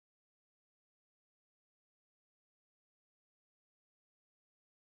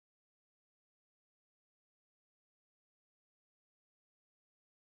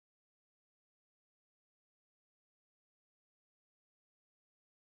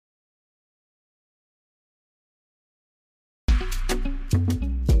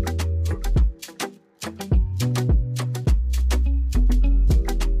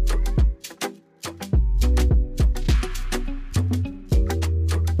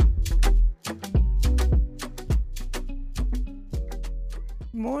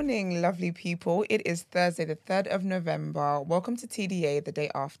morning, lovely people. It is Thursday, the 3rd of November. Welcome to TDA, the day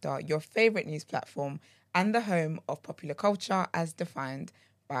after, your favourite news platform and the home of popular culture as defined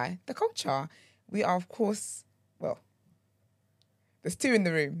by the culture. We are, of course, well, there's two in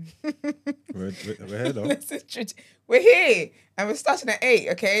the room. We're here, though. We're here, and we're starting at 8,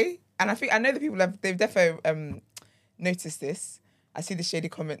 okay? And I know the people they've definitely noticed this. I see the shady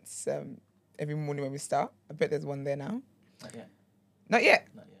comments every morning when we start. I bet there's one there now. Not yet. Not yet?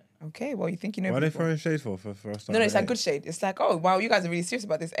 Not yet. Okay, well, you think you know Why are they people. throwing shade for us? No, it's like good shade. It's like, oh, wow, you guys are really serious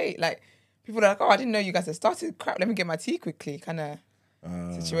about this 8. Like, people are like, oh, I didn't know you guys had started. Crap, let me get my tea quickly kind of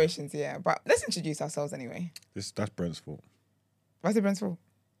situations, yeah. But let's introduce ourselves anyway. That's Brent's fault. Why is it Brent's fault?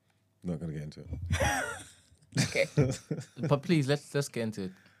 Not going to get into it. Okay. But please, let's get into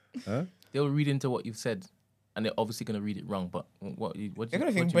it. Huh? They'll read into what you've said, and they're obviously going to read it wrong. But what You're going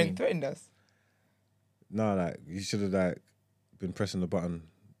to think what Brent threatened us. No, like, you should have, been pressing the button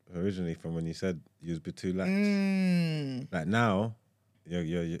originally from when you said you was a bit too lax. Like, now,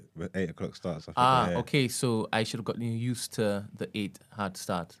 you're 8 o'clock starts. I think, okay. So I should have gotten used to the 8 hard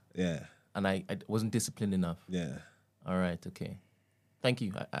start. Yeah. And I wasn't disciplined enough. Yeah. All right, okay. Thank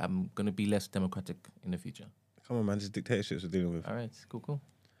you. I'm going to be less democratic in the future. Come on, man. This dictatorships we're dealing with. All right, cool.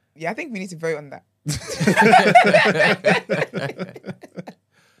 Yeah, I think we need to vote on that.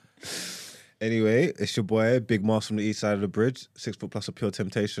 Anyway, it's your boy, Big Mars from the east side of the bridge, 6 foot plus of pure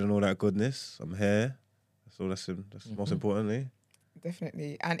temptation and all that goodness. I'm here. That's all. That's most importantly.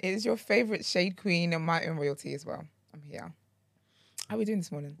 Definitely. And it is your favourite shade queen and my own royalty as well. I'm here. How are we doing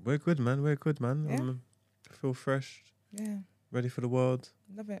this morning? We're good, man. Yeah? I feel fresh. Yeah, Ready for the world.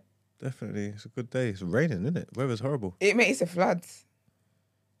 love it. Definitely. It's a good day. It's raining, isn't it? Weather's horrible. It's a flood.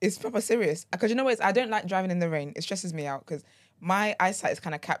 It's proper serious. Because you know what? I don't like driving in the rain. It stresses me out because my eyesight is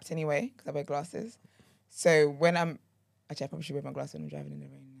kind of capped anyway because I wear glasses. So when I probably should wear my glasses when I'm driving in the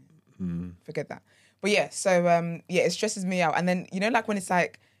rain. Forget that. But yeah, so it stresses me out. And then, you know, like when it's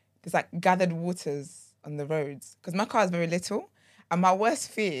like, there's like gathered waters on the roads. Because my car is very little. And my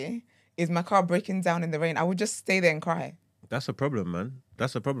worst fear is my car breaking down in the rain. I would just stay there and cry. That's a problem, man.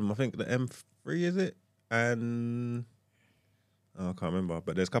 That's a problem. I think the M3, is it? And I can't remember.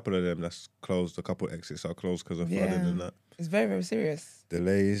 But there's a couple of them that's closed. A couple of exits are closed because of flooding and that. It's very, very serious.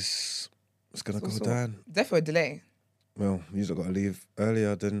 Delays. It's going to go down. Definitely a delay. Well, you've got to leave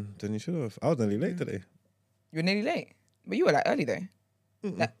earlier than you should have. I was nearly late today. You were nearly late. But you were like early though.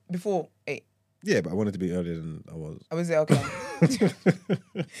 Like before 8. Yeah, but I wanted to be earlier than I was. I was there, okay. To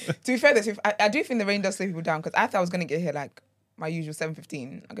be fair, though, I do think the rain does slow people down because I thought I was going to get here like my usual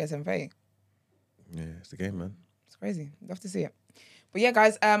 7:15. I get 7:30. Yeah, it's the game, man. It's crazy. Love to see it. But yeah,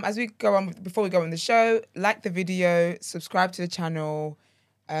 guys, as we go on, before we go on the show, like the video, subscribe to the channel,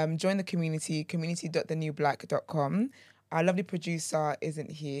 join the community.thenewblack.com. Our lovely producer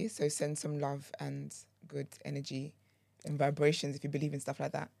isn't here, so send some love and good energy and vibrations if you believe in stuff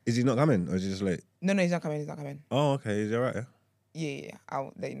like that. Is he not coming or is he just late? No, he's not coming. Oh, okay. Is he all right, yeah? Yeah.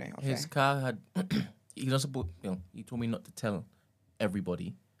 I'll let you know. His car had... He's not supposed... he told me not to tell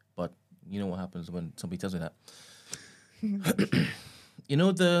everybody, but you know what happens when somebody tells me that. You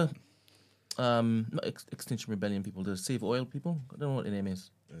know the... not Extinction Rebellion people, the Save Oil people? I don't know what the name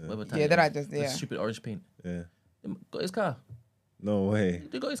is. Yeah, that I just... The stupid orange paint. Yeah. They got his car. No way.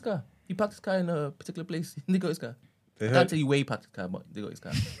 They got his car. He parked his car in a particular place. They got his car. I Heard... can't tell you where he parked his car, but they got his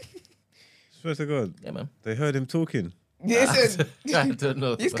car. Swear to God. Yeah, man. They heard him talking. Listen, I don't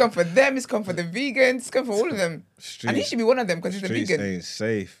know. He's come for them. He's come for the vegans. He's come for all of them. And he should be one of them because he's a vegan. Streets ain't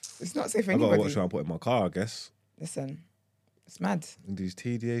safe. It's not safe for I gotta anybody. watch what I put in my car, I guess. Listen, it's mad. In these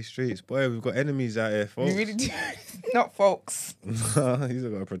TDA streets. Boy, we've got enemies out here, folks. We really do. Not folks. He's got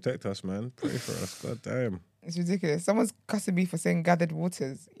to protect us, man. Pray for us. God damn. It's ridiculous. Someone's cussing me for saying gathered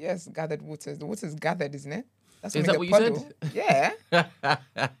waters. Yes, gathered waters. The water's gathered, isn't it? That's Is that what you said? Yeah.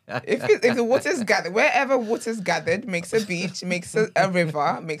 if the water's gathered, wherever water's gathered makes a beach, makes a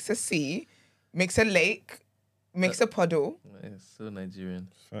river, makes a sea, makes a lake, makes a puddle. It's so Nigerian.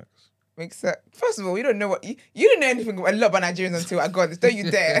 Facts. Makes a... First of all, you don't know what... You didn't know anything a lot about Nigerians until I got this. Don't you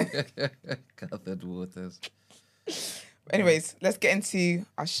dare. Gathered waters. Anyways, let's get into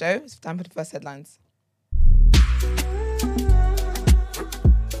our show. It's time for the first headlines.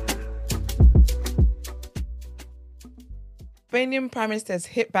 Albanian Prime Minister has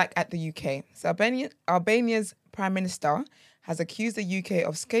hit back at the UK. So Albania's Prime Minister has accused the UK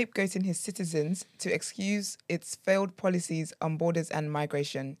of scapegoating his citizens to excuse its failed policies on borders and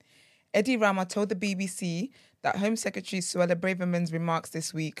migration. Eddie Rama told the BBC that Home Secretary Suella Braverman's remarks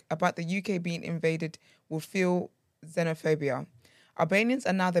this week about the UK being invaded will fuel xenophobia. Albanians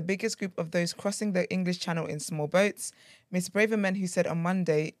are now the biggest group of those crossing the English Channel in small boats. Ms. Braverman, who said on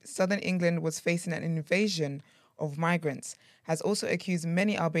Monday southern England was facing an invasion of migrants, has also accused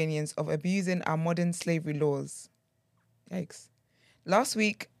many Albanians of abusing our modern slavery laws. Yikes. Last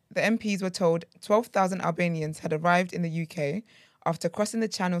week, the MPs were told 12,000 Albanians had arrived in the UK after crossing the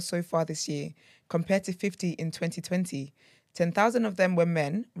Channel so far this year, compared to 50 in 2020. 10,000 of them were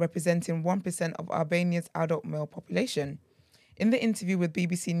men, representing 1% of Albania's adult male population. In the interview with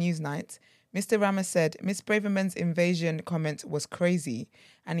BBC Newsnight, Mr. Rama said Ms. Braverman's invasion comment was crazy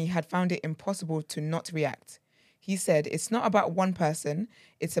and he had found it impossible to not react. He said, it's not about one person,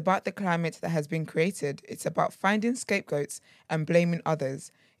 it's about the climate that has been created. It's about finding scapegoats and blaming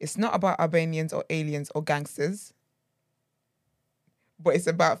others. It's not about Albanians or aliens or gangsters, but it's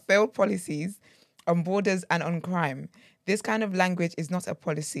about failed policies on borders and on crime. This kind of language is not a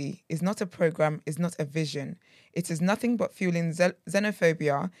policy, is not a program, is not a vision. It is nothing but fueling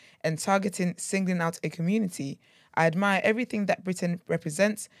xenophobia and targeting, singling out a community. I admire everything that Britain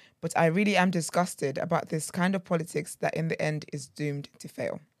represents, but I really am disgusted about this kind of politics that in the end is doomed to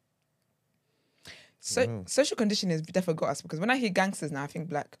fail. So social conditioning has definitely got us, because when I hear gangsters now, I think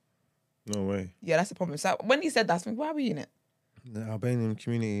black. No way. Yeah, that's the problem. So when he said that, I think, why are we in it? The Albanian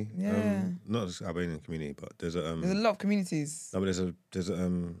community. Yeah. Not just Albanian community, but there's a There's a lot of communities. No, but there's a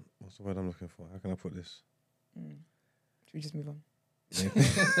what's the word I'm looking for? How can I put this? Should we just move on?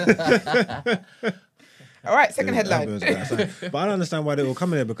 All right, second headline. But I don't understand why they all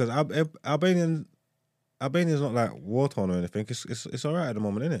come in here, because Albania's not like war torn or anything. It's all right at the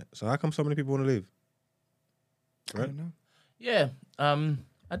moment, isn't it? So how come so many people want to leave? Right? I don't know. Yeah.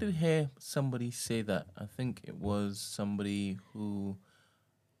 I do hear somebody say that. I think it was somebody who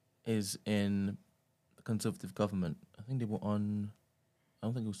is in the Conservative government. I think they were on, I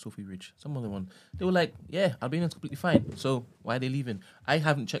don't think it was Sophie Ridge, some other one. They were like, yeah, Albanians completely fine. So why are they leaving? I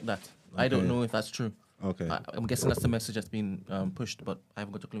haven't checked that. Okay. I don't know if that's true. Okay. I'm guessing that's the message that's been pushed, but I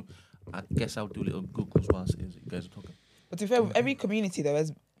haven't got a clue. I guess I'll do a little Google whilst you guys are talking. But to be fair, with every community, though,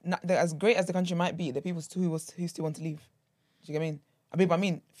 as great as the country might be, the people who still want to leave. Do you get what I mean? I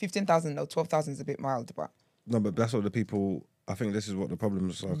mean, 15,000 or 12,000 is a bit mild, but... No, but that's what the people... I think this is what the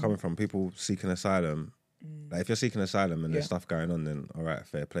problems are coming from. People seeking asylum. Like, if you're seeking asylum and there's stuff going on, then all right,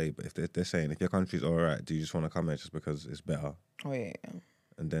 fair play. But if they're saying, if your country's all right, do you just want to come here just because it's better? Oh, yeah.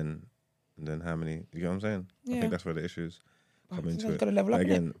 And then how many... You get what I'm saying? Yeah. I think that's where the issues come into it. Got to level up,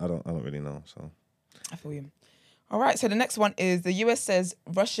 again, I don't really know, so... I feel you. All right, so the next one is the US says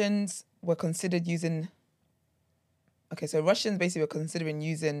Russians were considered using... Okay, so Russians basically were considering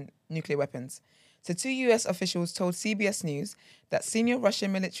using nuclear weapons. So 2 US officials told CBS News that senior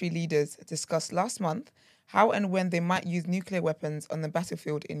Russian military leaders discussed last month how and when they might use nuclear weapons on the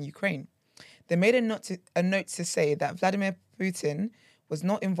battlefield in Ukraine. They made a note to say that Vladimir Putin was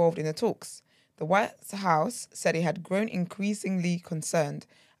not involved in the talks. The White House said it had grown increasingly concerned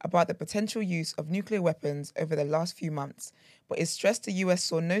about the potential use of nuclear weapons over the last few months, but it stressed the US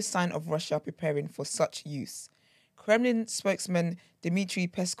saw no sign of Russia preparing for such use. Kremlin spokesman Dmitry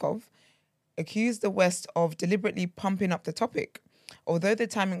Peskov accused the West of deliberately pumping up the topic, although the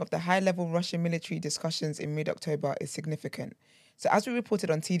timing of the high-level Russian military discussions in mid-October is significant. So as we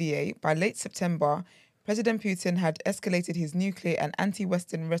reported on TDA, by late September, President Putin had escalated his nuclear and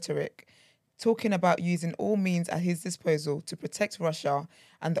anti-Western rhetoric, talking about using all means at his disposal to protect Russia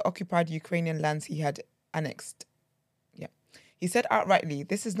and the occupied Ukrainian lands he had annexed. Yeah. He said outrightly,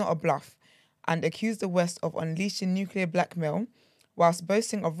 this is not a bluff, and accused the West of unleashing nuclear blackmail whilst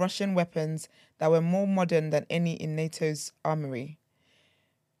boasting of Russian weapons that were more modern than any in NATO's armory.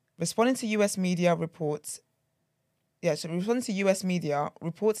 Responding to US media reports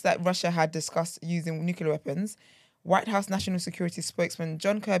that Russia had discussed using nuclear weapons, White House National Security spokesman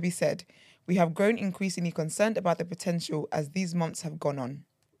John Kirby said, "We have grown increasingly concerned about the potential as these months have gone on."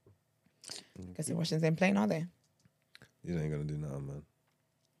 I guess the Russians ain't playing, are they? You ain't gonna do nothing, man.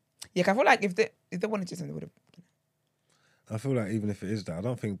 Yeah, I feel like if they wanted to, they would have. I feel like even if it is that, I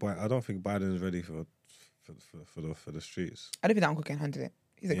don't think Biden's ready for the streets. I don't think that uncle can handle it.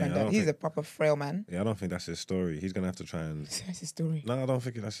 He's a granddad. He's a proper frail man. Yeah, I don't think that's his story. He's gonna have to try and. That's his story. No, I don't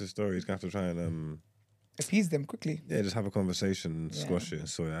think that's his story. He's gonna have to try and appease them quickly. Yeah, just have a conversation, and squash it, and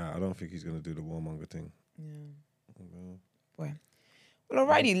sort it out. I don't think he's gonna do the warmonger thing. Yeah. Boy. Well,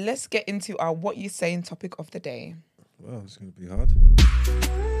 alrighty, let's get into our What You Saying topic of the day. Well, it's gonna be hard.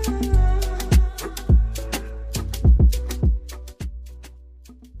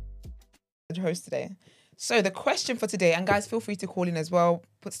 Host today. So the question for today, and guys, feel free to call in as well,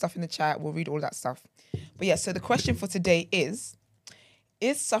 put stuff in the chat, we'll read all that stuff. But yeah, so the question for today is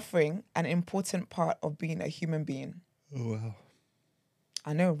suffering an important part of being a human being? Oh, wow.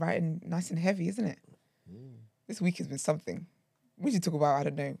 I know, right? And nice and heavy, isn't it? This week has been something. We should talk about, I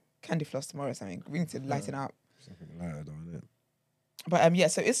don't know, candy floss tomorrow or something. We need to lighten up. Something lighter, don't it? But yeah,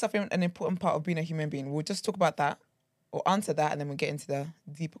 so is suffering an important part of being a human being? We'll just talk about that or answer that, and then we'll get into the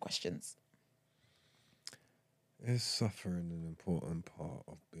deeper questions. Is suffering an important part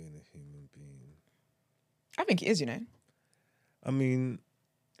of being a human being? I think it is, you know. I mean,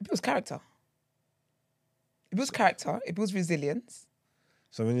 it builds character. It builds character. It builds resilience.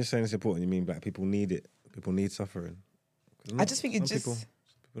 So when you're saying it's important, you mean black people need it? People need suffering? I just think some people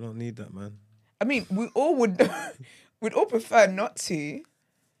don't need that, man. I mean, we all would... we'd all prefer not to,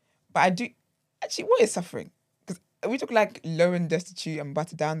 but I do... Actually, what is suffering? Because we talk like low and destitute and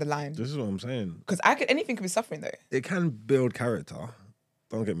butter down the line. This is what I'm saying. Because anything can be suffering, though. It can build character.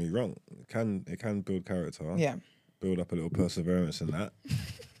 Don't get me wrong. It can build character. Yeah. Build up a little perseverance in that.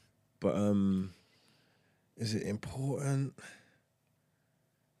 But is it important?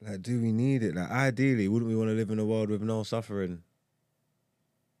 Like, do we need it? Like, ideally, wouldn't we want to live in a world with no suffering?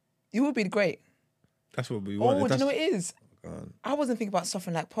 It would be great. That's what we want. Oh, do you know what it is? I wasn't thinking about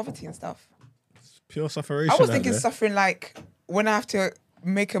suffering like poverty and stuff. It's pure suffering. I was thinking suffering like when I have to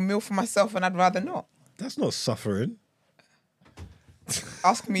make a meal for myself and I'd rather not. That's not suffering.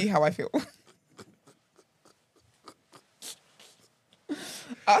 Ask me how I feel.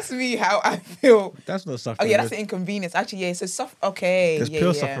 Ask me how I feel. That's not suffering. Oh yeah, that's the inconvenience. Actually, yeah. So okay. There's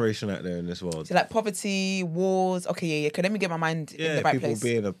pure sufferation out there in this world. So like poverty, wars. Okay, yeah. Okay, let me get my mind in the right people place.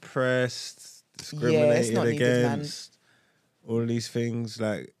 being oppressed, discriminated against, needed, all of these things.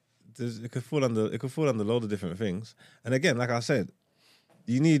 Like it could fall under a load of different things. And again, like I said,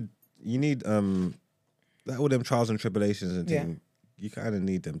 you need like all them trials and tribulations and things. You kind of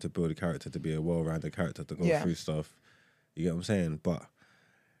need them to build a character, to be a well-rounded character, to go through stuff. You get what I'm saying? But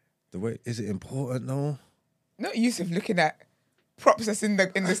the way, is it important though? Not Yusuf looking at props that's in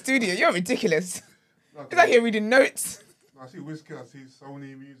the studio. You're ridiculous. He's out here reading notes. I see Whiskey, I see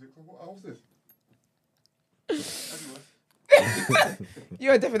Sony music. What's this? Anyway.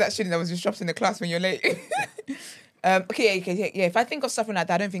 You're definitely that student that was just dropped in the class when you're late. Okay. If I think of something like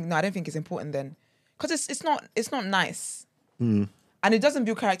that, I don't think it's important then, because it's not nice, and it doesn't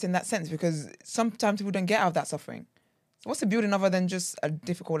build character in that sense, because sometimes people don't get out of that suffering. So what's the building other than just a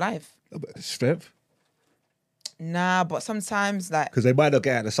difficult life? Strength. Nah, but sometimes like because they might not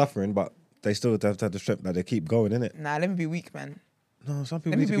get out of the suffering, but they still have to have the strength that they keep going, innit? Nah, let me be weak, man. No, some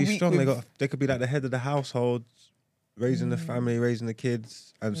people need to be strong. They could be like the head of the household, raising the family, raising the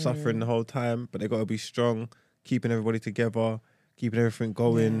kids, and suffering the whole time. But they got to be strong, keeping everybody together, keeping everything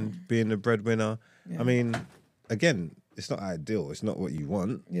going, being the breadwinner. Yeah. I mean, again, it's not ideal. It's not what you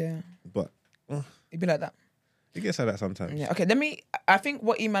want. Yeah. But it'd be like that. It gets like that sometimes. Yeah. Okay. I think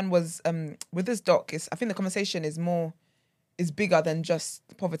what Iman was with this doc is, I think the conversation is bigger than just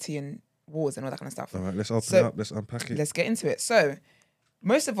poverty and wars and all that kind of stuff. All right, let's open it up. Let's unpack it. Let's get into it. So,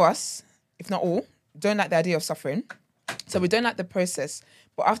 most of us, if not all, don't like the idea of suffering. So we don't like the process.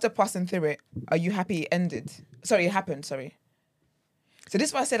 But after passing through it, are you happy it ended? Sorry, it happened. Sorry. So this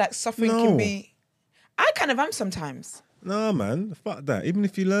is why I say like suffering can be. I kind of am sometimes. No, man, fuck that. Even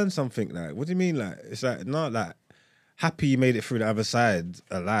if you learn something, like, what do you mean? Like, it's like not like happy you made it through the other side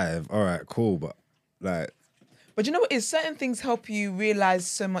alive. All right, cool, but like. But you know what is? Certain things help you realize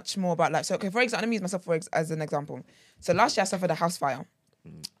so much more about life. So, okay, for example, let me use myself as an example. So last year I suffered a house fire.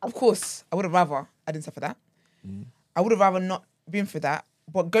 Of course, I would have rather I didn't suffer that. I would have rather not been through that.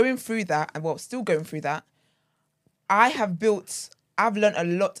 But going through that, and still going through that, I've learned a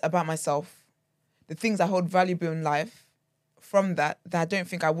lot about myself, the things I hold valuable in life from that I don't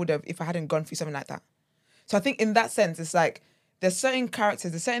think I would have if I hadn't gone through something like that. So I think in that sense, it's like there's certain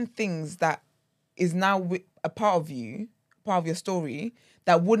characters, there's certain things that is now a part of you, part of your story,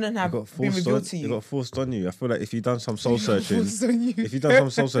 that wouldn't have been revealed to you. It got forced on you. I feel like if you've done some soul searching,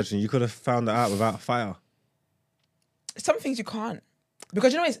 you could have found that out without fire. Some things you can't.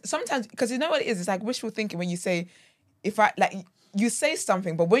 Because you know, sometimes, because you know what it is? It's like wishful thinking when you say, you say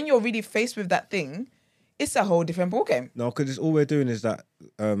something, but when you're really faced with that thing, it's a whole different ballgame. No, because all we're doing is that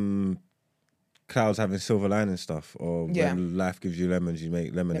clouds having silver lining stuff, or when life gives you lemons, you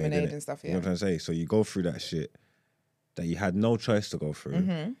make lemonade and stuff. You know what I'm trying to say? So you go through that shit that you had no choice to go through.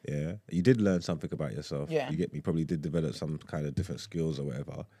 Mm-hmm. Yeah, you did learn something about yourself. Yeah, you get me. Probably did develop some kind of different skills or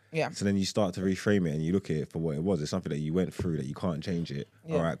whatever. Yeah. So then you start to reframe it and you look at it for what it was. It's something that you went through that you can't change it.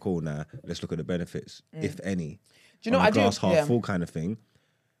 Yeah. All right, cool. Now let's look at the benefits, if any. Do you know? I glass half full kind of thing.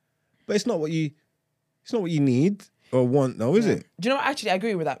 But it's not what you need or want, though, is it? Do you know what? Actually, I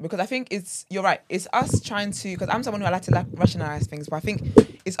agree with that, because I think you're right. It's us trying to, because I'm someone who I like to rationalize things, but I think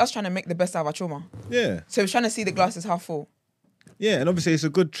it's us trying to make the best out of our trauma. Yeah. So we're trying to see the glass as half full. Yeah, and obviously it's a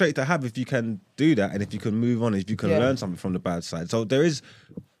good trait to have if you can do that and if you can move on, if you can learn something from the bad side. So there is,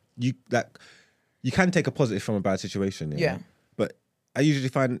 you can take a positive from a bad situation. Yeah. But I usually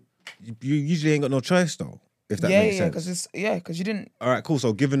find you usually ain't got no choice though, if that makes sense. Because you didn't. All right, cool.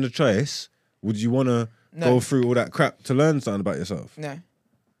 So given the choice, would you want to go through all that crap to learn something about yourself? No.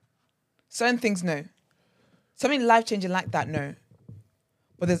 Certain things, no. Something life-changing like that, no.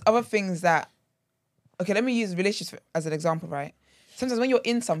 But there's other things that... Okay, let me use relationships as an example, right? Sometimes when you're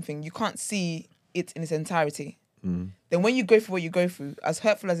in something, you can't see it in its entirety. Then when you go through what you go through, as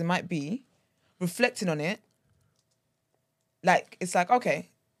hurtful as it might be, reflecting on it, like, it's like, okay.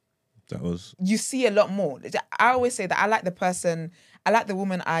 That was... You see a lot more. I always say that I like the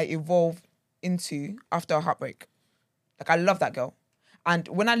woman I evolved into after a heartbreak. Like, I love that girl. And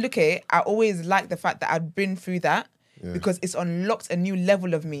when I look at it, I always like the fact that I'd been through that because it's unlocked a new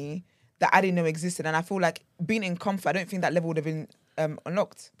level of me that I didn't know existed. And I feel like being in comfort, I don't think that level would have been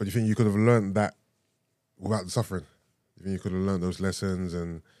unlocked. But you think you could have learned that without the suffering? You think you could have learned those lessons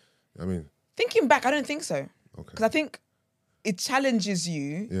and, I mean... Thinking back, I don't think so. Okay. Because I think it challenges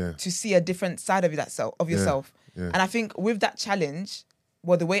you to see a different side of yourself. Yeah. And I think with that challenge,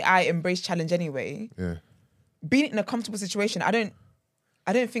 well, the way I embrace challenge anyway, being in a comfortable situation, I don't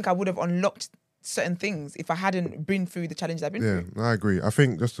think I would have unlocked certain things if I hadn't been through the challenges I've been through. Yeah, I agree. I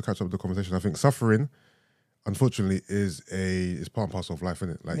think, just to catch up with the conversation, I think suffering, unfortunately, is part and parcel of life,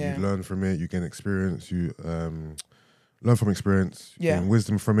 isn't it? Like, you learn from it, you gain experience, you learn from experience, you gain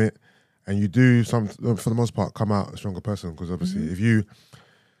wisdom from it, and you do, for the most part, come out a stronger person. Because obviously, if you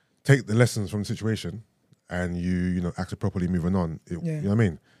take the lessons from the situation and you act it properly moving on, you know what I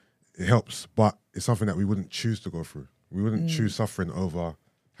mean? It helps, but it's something that we wouldn't choose to go through. We wouldn't choose suffering over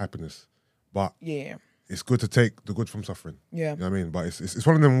happiness. But it's good to take the good from suffering. Yeah. You know what I mean? But it's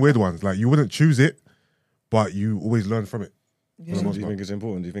one of them weird ones. Like, you wouldn't choose it, but you always learn from it. Yeah. Do you think it's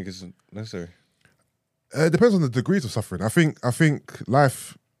important? Do you think it's necessary? It depends on the degrees of suffering. I think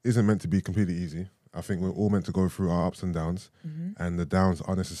life isn't meant to be completely easy. I think we're all meant to go through our ups and downs. And the downs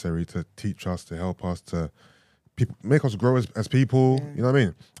are necessary to teach us, to help us, to make us grow as people. You know what I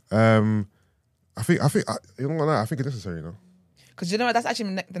mean? I think you know what, I think it's necessary, you know. Because you know what, that's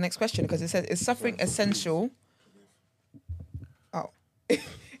actually the next question. Because it says, is suffering essential?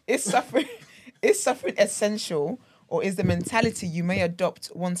 Is suffering essential, or is the mentality you may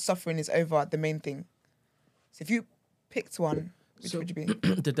adopt once suffering is over the main thing? So if you picked one, which would you be?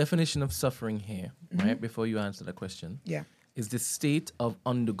 The definition of suffering here, right? Before you answer the question, is the state of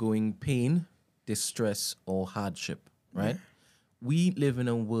undergoing pain, distress, or hardship, right? We live in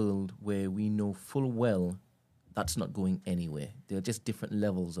a world where we know full well that's not going anywhere. There are just different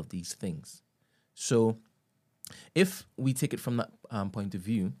levels of these things. So if we take it from that point of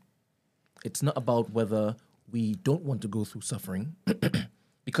view, it's not about whether we don't want to go through suffering,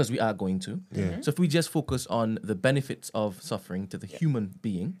 because we are going to. So if we just focus on the benefits of suffering to the human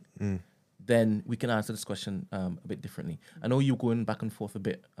being, then we can answer this question a bit differently. I know you're going back and forth a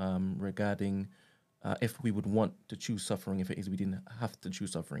bit regarding if we would want to choose suffering, if it is we didn't have to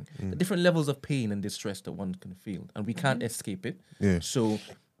choose suffering. The different levels of pain and distress that one can feel, and we can't escape it. So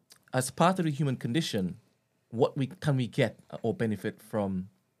as part of the human condition, what can we get or benefit from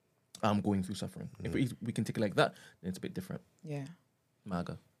going through suffering? If we can take it like that, then it's a bit different. Yeah.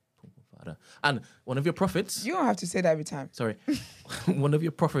 Maga. And one of your prophets... You don't have to say that every time. Sorry. One of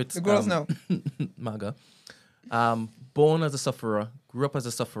your prophets... The girls know. Maga. Born as a sufferer, grew up as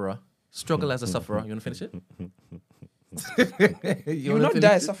a sufferer, struggle as a sufferer. You want to finish it? You will not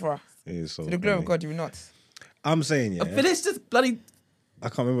die a sufferer. So to the glory of God, you will not. I'm saying, finish this bloody... I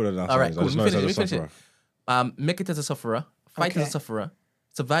can't remember the last All right, cool. Let me finish it. Make it as a sufferer, fight as a sufferer,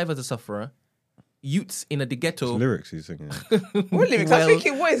 survive as a sufferer, youths in the ghetto. It's lyrics he's singing. What lyrics? I'm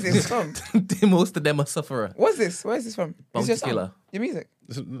thinking, what is this from? Most of them are sufferer. What's this? Where is this from? Bounty Killer. Your music?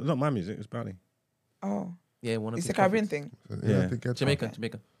 It's not my music, it's Brownie. Oh. Yeah, one of it's a Caribbean thing. Yeah. Jamaica.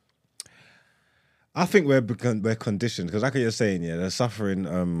 I think we're conditioned, because like you're saying, the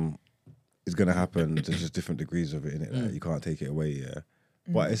suffering is going to happen. There's just different degrees of it, innit? Like, you can't take it away,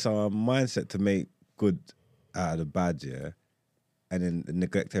 But it's our mindset to make good out of the bad, and then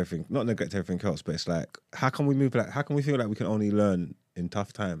neglect everything. Not neglect everything else, but it's like, how can we move? Like, how can we feel like we can only learn in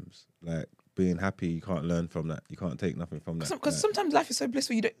tough times? Like, being happy, you can't learn from that. You can't take nothing from that. Because sometimes life is so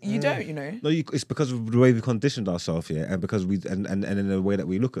blissful, you don't, you know. No, it's because of the way we conditioned ourselves, and because and in the way that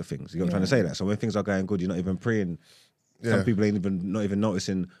we look at things. You know what I'm trying to say? That. So when things are going good, you're not even praying. Some people ain't not even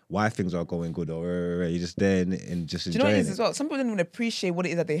noticing why things are going good, or you're just there and just enjoying it. Do you know what it is as well? Some people don't even appreciate what it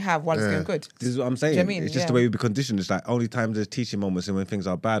is that they have while it's going good. This is what I'm saying. Do you know what I mean? It's just the way we be conditioned. It's like only times there's teaching moments and when things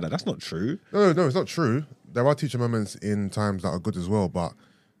are bad. Like, that's not true. No, it's not true. there are teaching moments in times that are good as well, but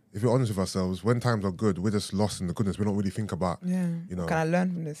if we're honest with ourselves, when times are good, we're just lost in the goodness. We don't really think about, you know, can I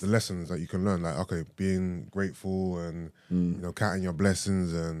learn from this? The lessons that you can learn, like, okay, being grateful and, you know, counting your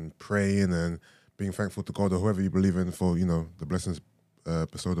blessings and praying and being thankful to God or whoever you believe in for, you know, the blessings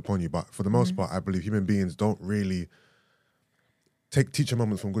bestowed upon you. But for the most part, I believe human beings don't really take teaching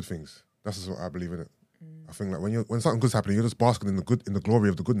moments from good things. That's just what I believe in it. I think like when something good's happening, you're just basking in the glory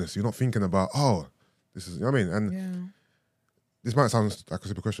of the goodness. You're not thinking about, oh, this is, you know what I mean? And this might sound like a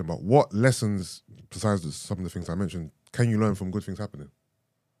super question, but what lessons, besides some of the things I mentioned, can you learn from good things happening?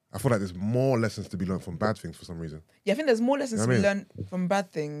 I feel like there's more lessons to be learned from bad things for some reason. Yeah, I think there's more lessons to be learned from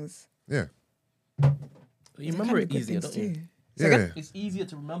bad things. Yeah. You remember it easier, don't you? Yeah. It's easier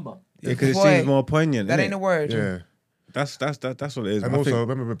to remember. Yeah, because it seems more poignant. That ain't a word. Yeah. That's what it is. And also,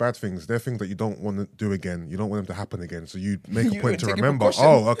 remember with bad things, they're things that you don't want to do again. You don't want them to happen again. So you make a point to remember,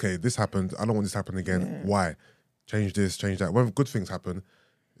 oh, okay, this happened. I don't want this to happen again. Yeah. Why? Change this, change that. When good things happen,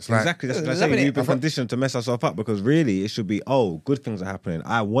 it's like... Exactly. That's what I say. We've been conditioned to mess ourselves up because really it should be, oh, good things are happening.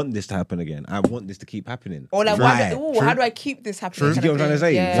 I want this to happen again. I want this to keep happening. Or like, how do I keep this happening? Do you get what I'm trying to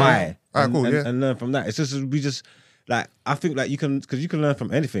say? Yeah. Why? And learn from that. It's just, we just... Like, I think like you can learn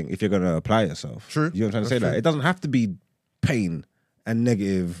from anything if you're going to apply yourself. True. You know what I'm trying to say? Like, it doesn't have to be pain and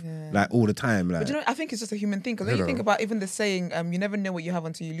negative like all the time. Like, but you know, I think it's just a human thing because when you think about even the saying, you never know what you have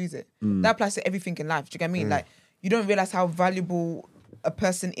until you lose it. That applies to everything in life. Do you get what I mean? Like, you don't realize how valuable a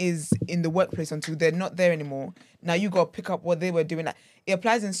person is in the workplace until they're not there anymore. Now you got to pick up what they were doing. Like, it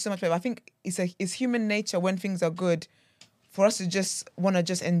applies in so much way. I think it's human nature when things are good for us to just want to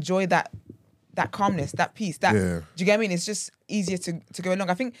just enjoy that calmness, that peace. Do you get what I mean? It's just easier to go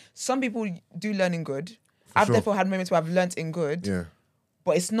along. I think some people do learn in good. I've therefore had moments where I've learnt in good. Yeah.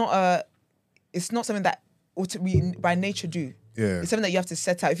 But it's not something that we by nature do. Yeah. It's something that you have to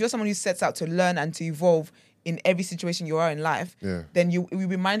set out. If you're someone who sets out to learn and to evolve in every situation you are in life, then you will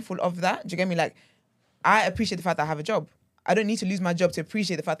be mindful of that. Do you get me? Like, I appreciate the fact that I have a job. I don't need to lose my job to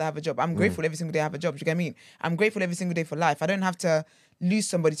appreciate the fact that I have a job. I'm grateful every single day I have a job. Do you get me? I'm grateful every single day for life. I don't have to lose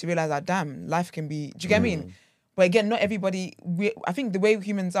somebody to realize that, damn, life can be... Do you get me? But again, not everybody... I think the way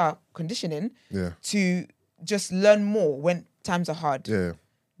humans are conditioning to just learn more when times are hard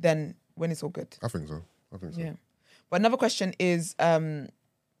than when it's all good. I think so. Yeah. But another question is,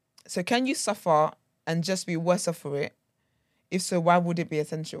 so can you suffer and just be worse off for it? If so, why would it be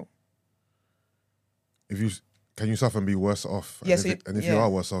essential? Can you suffer and be worse off? Yeah, and if you are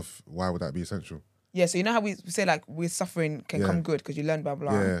worse off, why would that be essential? Yeah, so you know how we say like we're suffering can come good because you learn blah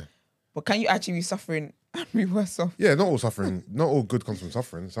blah. Yeah. But can you actually be suffering and be worse off? Yeah, not all suffering, not all good comes from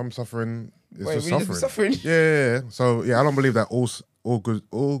suffering. Some suffering is just really suffering. Yeah. So yeah, I don't believe that all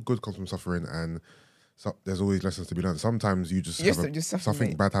good comes from suffering, and there's always lessons to be learned. Sometimes you just have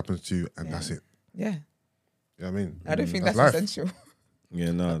something bad happens to you, and that's it. Yeah. You know what I mean? I don't think that's essential.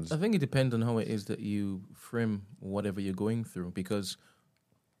 Yeah, no. I think it depends on how it is that you frame whatever you're going through, because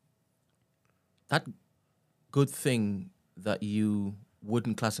that good thing that you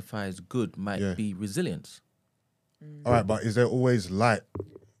wouldn't classify as good might be resilience. All right, but is there always light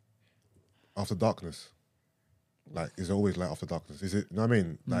after darkness? Like, is there always light after darkness? Is it, you know what I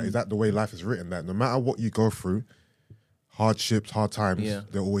mean? Like, is that the way life is written? That no matter what you go through, hardships, hard times,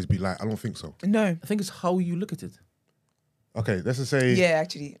 there'll always be light? I don't think so. No. I think it's how you look at it. Okay, let's just say... Yeah,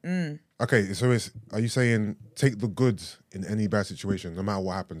 actually. Okay, so are you saying take the good in any bad situation, no matter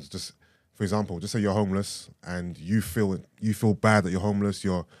what happens? Just, for example, just say you're homeless and you feel bad that you're homeless,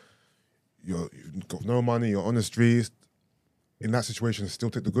 you've got no money, you're on the streets. In that situation, still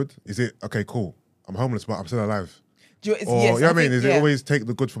take the good? Is it, okay, cool, I'm homeless, but I'm still alive? You know what I mean? Is it always take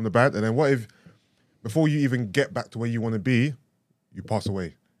the good from the bad? And then what if, before you even get back to where you want to be, you pass away?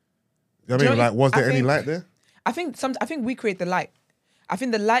 You know what I mean? Like, was there any light there? I think we create the light. I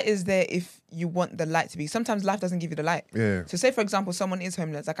think the light is there if you want the light to be. Sometimes life doesn't give you the light. Yeah. So say, for example, someone is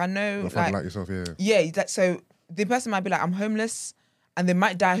homeless. Like, I know... You'll find light yourself, Yeah, so the person might be like, I'm homeless, and they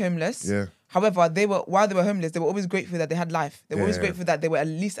might die homeless. Yeah. However, while they were homeless, they were always grateful that they had life. They were always grateful that they were at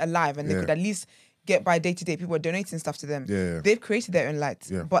least alive and they could at least get by day to day. People were donating stuff to them. Yeah. They've created their own light.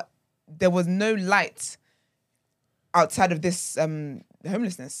 Yeah. But there was no light outside of this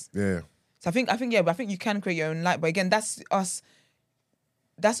homelessness. Yeah. So I think you can create your own light. But again, that's us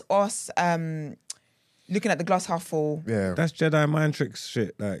looking at the glass half full. Yeah. That's Jedi mind tricks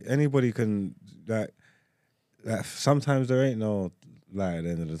shit. Like, anybody can, like sometimes there ain't no light at the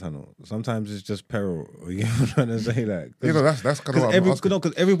end of the tunnel. Sometimes it's just peril. You know what I'm trying to say? Like, you know, that's kind of what I'm asking.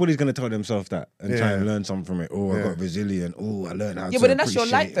 Because everybody's going to tell themselves that and try and learn something from it. Oh, I got resilient. Oh, I learned how to but then that's your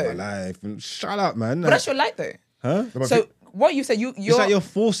light, though. my life. And shut up, man. But that's your light, though. Huh? So what you said, you're It's like you're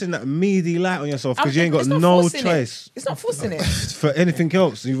forcing that meaty light on yourself because you ain't got it's not no forcing choice It's not forcing it. for anything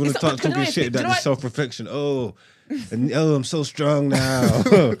else. You want to It's not- start do you know talking what- shit do you that know is what- self-reflection. I'm so strong now.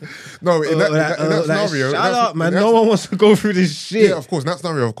 No, in that scenario, shut up, man. No one wants to go through this shit. Yeah, of course, in that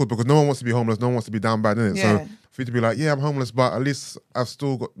scenario, of course, because no one wants to be homeless, no one wants to be down bad, innit? Yeah. So for you to be like, yeah, I'm homeless, but at least I've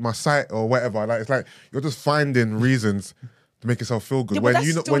still got my sight or whatever. Like, it's like you're just finding reasons to make yourself feel good. Yeah, but that's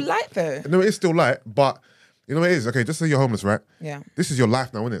still light though. No, it's still light, but you know what it is? Okay, just say you're homeless, right? Yeah. This is your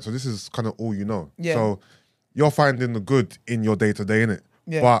life now, innit? So this is kind of all you know. Yeah. So you're finding the good in your day-to-day, innit?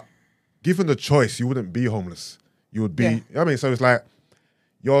 Yeah. But given the choice, you wouldn't be homeless. You would be, Yeah. you know what I mean? So it's like,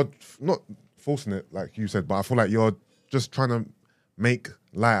 you're not forcing it, like you said, but I feel like you're just trying to make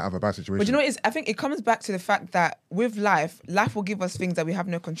light out of a bad situation. But you know what it is? I think it comes back to the fact that with life will give us things that we have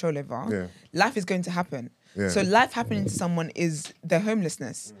no control over. Yeah. Life is going to happen. Yeah. So life happening to someone is their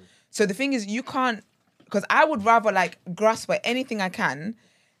homelessness. So the thing is, you can't, because I would rather like grasp for anything I can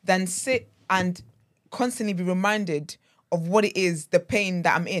than sit and constantly be reminded of what it is, the pain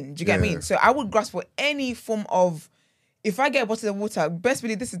that I'm in. Do you get what I mean? So I would grasp for any form of, if I get a bottle of water, best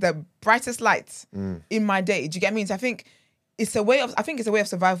believe this is the brightest light in my day. Do you get what I mean? So I think it's a way of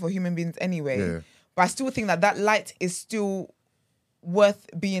survival for human beings anyway. Yeah. But I still think that light is still worth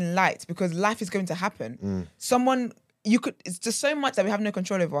being light because life is going to happen. It's just so much that we have no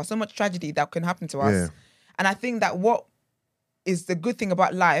control over, so much tragedy that can happen to us. Yeah. And I think that what is the good thing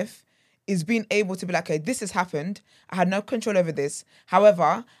about life is being able to be like, okay, this has happened. I had no control over this.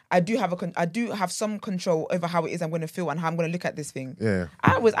 However, I do have some control over how it is I'm going to feel and how I'm going to look at this thing. Yeah.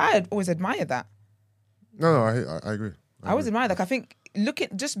 I always admire that. No, I agree. I always admire that. I think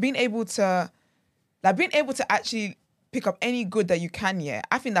being able to actually pick up any good that you can. Yeah,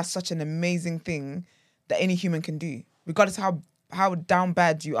 I think that's such an amazing thing that any human can do, regardless of how down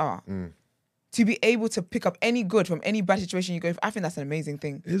bad you are. To be able to pick up any good from any bad situation you go through, I think that's an amazing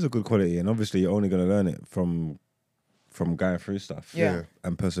thing. It is a good quality, and obviously you're only going to learn it from going through stuff, Yeah.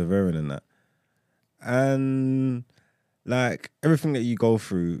 and persevering in that. And like everything that you go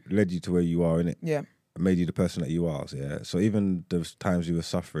through led you to where you are, innit? Yeah, Made you the person that you are. Yeah. So even those times you were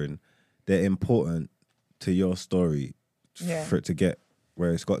suffering, they're important to your story Yeah. for it to get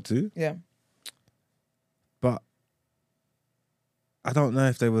where it's got to. yeah. But I don't know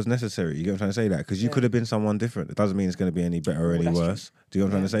if they was necessary. You get what I'm trying to say? That because you could have been someone different. It doesn't mean it's going to be any better or any that's worse. Do you know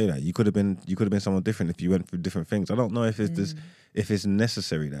what I'm trying to say? That you could have been someone different if you went through different things. I don't know if it's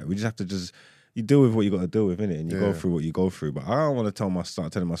necessary. That we just have to you deal with what you got to deal with, innit? And you go through what you go through. But I don't want to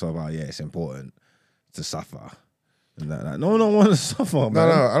start telling myself, oh yeah, it's important to suffer and that. No one wants to suffer, man. No,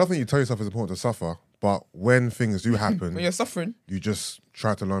 I don't think you tell yourself it's important to suffer, but when things do happen, When you're suffering, you just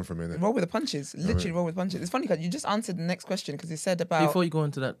try to learn from it. roll with the punches. Literally roll with punches. It's funny because you just answered the next question because you said about... Before you go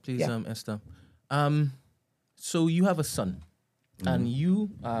into that, please, Esther. So you have a son, and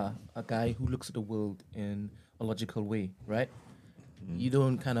you are a guy who looks at the world in a logical way, right? You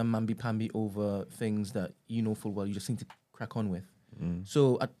don't kind of mamby-pamby over things that you know full well. You just seem to crack on with.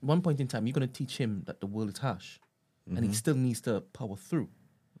 So at one point in time, you're going to teach him that the world is harsh, and he still needs to power through.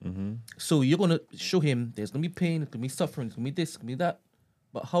 So you're going to show him there's going to be pain, there's going to be suffering, there's going to be this, there's going to be that.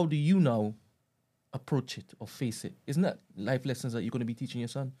 But how do you now approach it or face it? Isn't that life lessons that you're going to be teaching your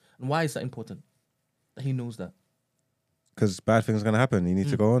son? And why is that important? That he knows that. Because bad things are going to happen. You need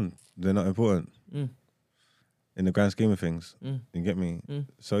to go on. They're not important. In the grand scheme of things. You get me?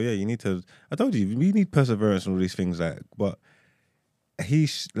 So yeah, you need to... I told you, we need perseverance and all these things. But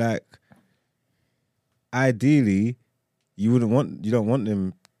he's like... Ideally, you don't want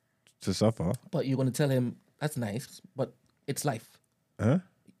him to suffer. But you're going to tell him, that's nice, but it's life. Huh?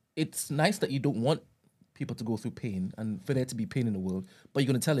 It's nice that you don't want people to go through pain and for there to be pain in the world, but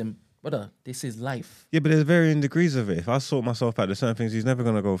you're going to tell him, brother, this is life. Yeah, but there's varying degrees of it. If I sort myself out, there's certain things he's never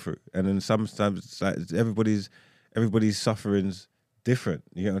going to go through. And then sometimes it's like everybody's suffering's different.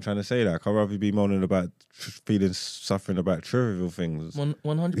 You get what I'm trying to say? Like, I'd rather be moaning about suffering about trivial things. 100%. You know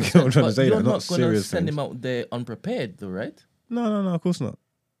what I'm trying to say? You're Like, not going to serious send things. him out there unprepared, though, right? No, of course not.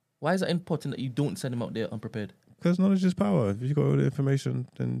 Why is it important that you don't send him out there unprepared? Because knowledge is power. If you got all the information,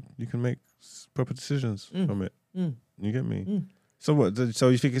 then you can make proper decisions from it. You get me? So what? So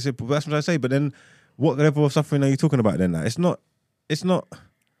you think it's simple? That's what I say. But then, what level of suffering are you talking about then? Like, it's not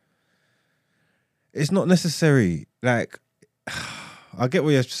necessary. Like, I get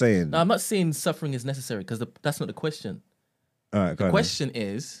what you're saying. No, I'm not saying suffering is necessary because that's not the question. All right, The question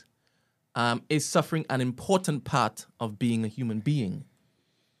is suffering an important part of being a human being?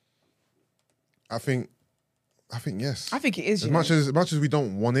 I think yes. I think it is. As much as we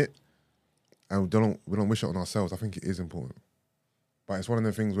don't want it, and we don't wish it on ourselves, I think it is important. But it's one of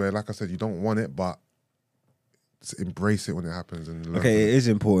the things where, like I said, you don't want it, but embrace it when it happens. And learn okay, it is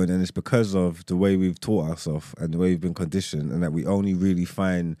important, and it's because of the way we've taught ourselves and the way we've been conditioned, and that we only really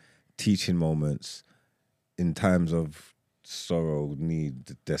find teaching moments in times of sorrow,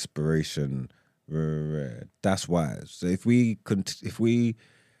 need, desperation. That's why. So if we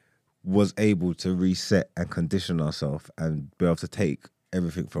was able to reset and condition ourselves and be able to take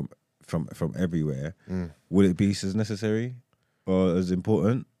everything from everywhere, would it be as necessary or as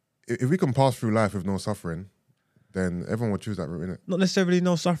important? If we can pass through life with no suffering, then everyone would choose that route, innit? Not necessarily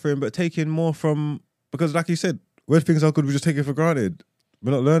no suffering, but taking more from, because like you said, when things are good, we just take it for granted.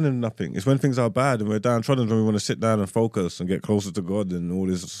 We're not learning nothing. It's when things are bad and we're downtrodden when we want to sit down and focus and get closer to God and all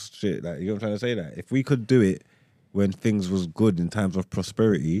this shit. Like, you know what I'm trying to say? That if we could do it when things was good in times of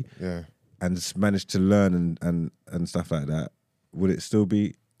prosperity, and just managed to learn and stuff like that, would it still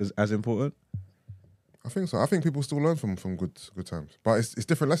be as important? I think so. I think people still learn from good times, but it's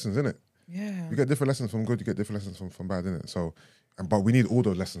different lessons, isn't it? Yeah. You get different lessons from good. You get different lessons from bad, innit? So, but we need all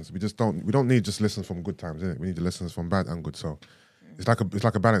those lessons. We don't need just lessons from good times, innit? We need the lessons from bad and good. So, it's like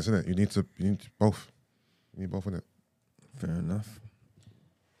a balance, innit? You need both. You need both, innit? Fair enough.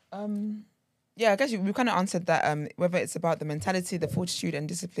 Yeah, I guess we kind of answered that. Whether it's about the mentality, the fortitude, and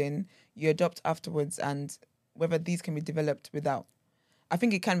discipline you adopt afterwards, and whether these can be developed without. I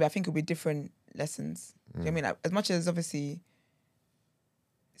think it can be. I think it'll be different lessons. Do you know what I mean? As much as obviously,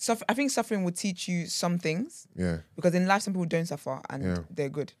 I think suffering will teach you some things. Yeah. Because in life, some people don't suffer and they're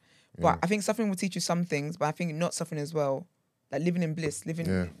good. But I think suffering will teach you some things. But I think not suffering as well, like living in bliss,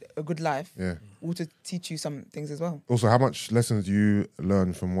 living a good life, will to teach you some things as well. Also, how much lessons do you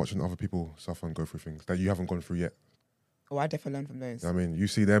learn from watching other people suffer and go through things that you haven't gone through yet? Oh, I definitely learn from those. I mean, you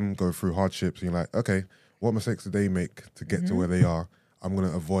see them go through hardships and you're like, okay, what mistakes did they make to get to where they are? I'm going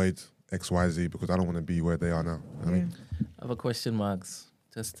to avoid X, Y, Z because I don't want to be where they are now. You know what I mean? I have a question, Max,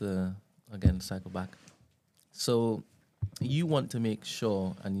 just to, again, cycle back. So you want to make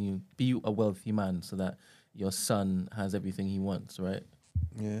sure and you be a wealthy man so that your son has everything he wants, right?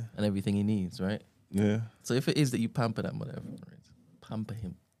 Yeah. And everything he needs, right? Yeah. So if it is that you pamper that whatever, right? Pamper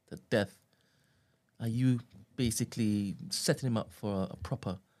him to death, are you basically setting him up for a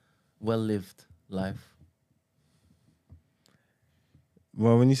proper, well-lived life?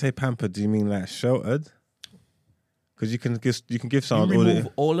 Well, when you say pampered, do you mean like sheltered? Because you can give someone you remove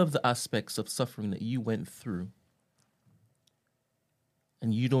all of the aspects of suffering that you went through,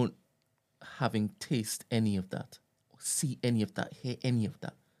 and you don't having taste any of that, or see any of that, hear any of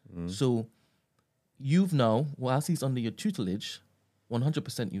that. So you've now, whilst he's under your tutelage,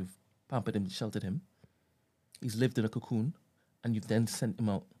 100% you've pampered him, sheltered him. He's lived in a cocoon, and you've then sent him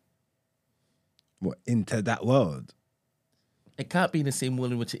out. What, into that world? It can't be in the same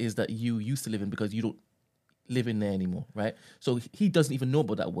world in which it is that you used to live in because you don't live in there anymore, right? So he doesn't even know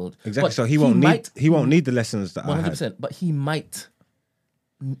about that world. Exactly. But so he won't need the lessons that 100%, I had. But he might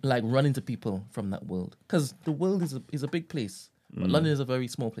like run into people from that world because the world is a big place, but London is a very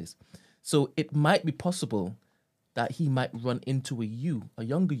small place. So it might be possible that he might run into a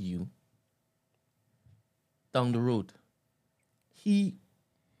younger you, down the road.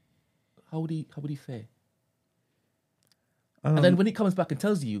 How would he fare? And then when he comes back and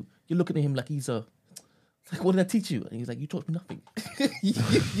tells you, you're looking at him like he's like, what did I teach you? And he's like, you taught me nothing.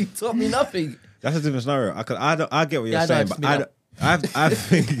 you taught me nothing. That's a different scenario. I get what you're saying, but I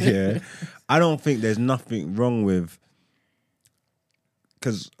think I don't think there's nothing wrong with,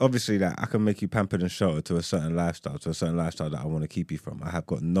 because obviously that I can make you pampered and sheltered to a certain lifestyle that I want to keep you from. I have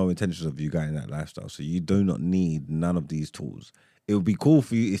got no intentions of you getting that lifestyle, so you do not need none of these tools. It would be cool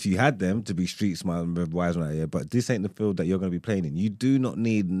for you if you had them to be street smart and wise right here, but this ain't the field that you're going to be playing in. You do not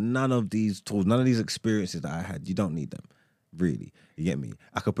need none of these tools, none of these experiences that I had. You don't need them, really. You get me?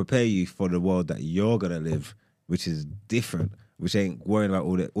 I could prepare you for the world that you're going to live, which is different, which ain't worrying about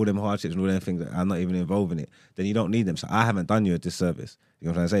all them hardships and all them things that are not even involved in it. Then you don't need them. So I haven't done you a disservice. You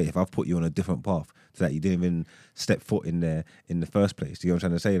know what I'm trying to say? If I've put you on a different path so that you didn't even step foot in there in the first place. You know what I'm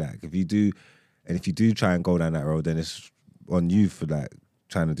trying to say? Like, if you do try and go down that road, then it's on you for like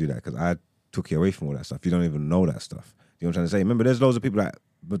trying to do that, because I took you away from all that stuff. You don't even know that stuff. You know what I'm trying to say? Remember, there's loads of people that,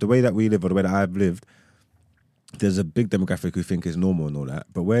 but the way that we live or the way that I've lived, there's a big demographic who think it's normal and all that.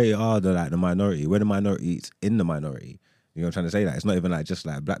 But where you are the minority, where the minority is in the minority, you know what I'm trying to say? That it's not even like just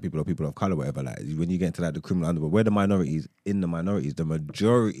like black people or people of color, whatever. Like when you get into like the criminal underworld, where the minorities in the minorities, the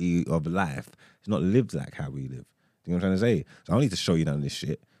majority of life is not lived like how we live. You know what I'm trying to say? So I don't need to show you none of this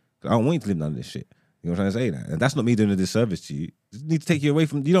shit. I don't want you to live none of this shit. You know what I'm trying to say? That, and that's not me doing a disservice to you. I need to take you away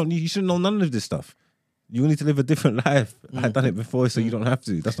from. You shouldn't know none of this stuff. You need to live a different life. I've done it before, so you don't have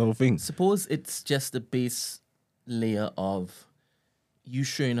to. That's the whole thing. Suppose it's just the base layer of you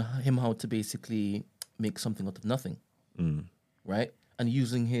showing him how to basically make something out of nothing, right? And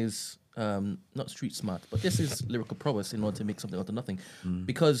using his not street smart, but this is lyrical prowess in order to make something out of nothing.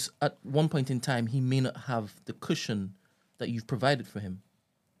 Because at one point in time, he may not have the cushion that you've provided for him,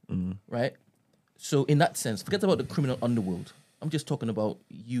 right? So in that sense, forget about the criminal underworld. I'm just talking about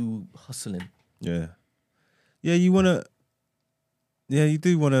you hustling. Yeah, you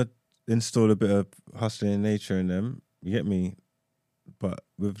do want to install a bit of hustling nature in them. You get me? But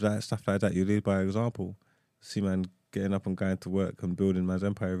with that stuff like that, you lead by example. See man getting up and going to work and building man's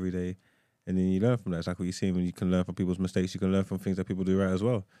empire every day, and then you learn from that. It's like what you see when you can learn from people's mistakes. You can learn from things that people do right as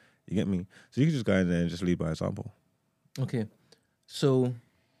well. You get me? So you can just go in there and just lead by example. Okay, so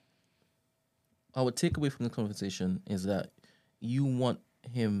our takeaway from the conversation is that you want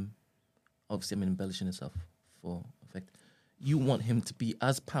him, obviously I'm embellishing himself for effect, you want him to be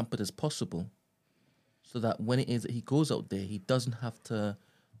as pampered as possible so that when it is that he goes out there, he doesn't have to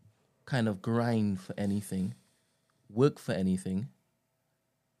kind of grind for anything, work for anything,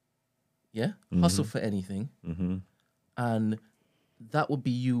 hustle for anything. And that would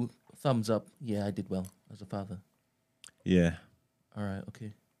be you, thumbs up, yeah, I did well as a father. Yeah. All right,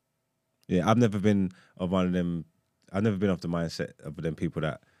 okay. Yeah, I've never been of one of them. I've never been of the mindset of them people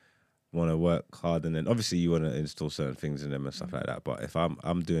that want to work hard, and then obviously you want to install certain things in them and stuff like that. But if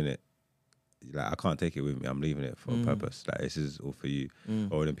I'm doing it, like I can't take it with me. I'm leaving it for a purpose. Like this is all for you.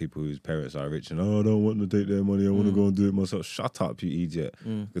 Or them people whose parents are rich and I don't want to take their money. I want to go and do it myself. Shut up, you idiot.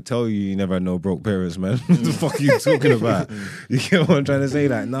 I could tell you never had no broke parents, man. What the fuck are you talking about? You get what I'm trying to say?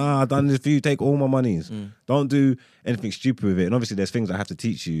 Like, nah, I've done this for you. Take all my monies. Don't do anything stupid with it. And obviously, there's things I have to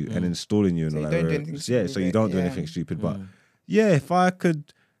teach you and install in you. And so all you that. don't do anything stupid. So you don't do anything stupid. But yeah, if I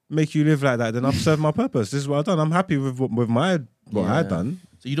could make you live like that, then I've served my purpose. This is what I've done. I'm happy with what I've done.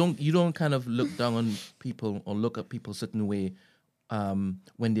 So you don't kind of look down on people or look at people a certain way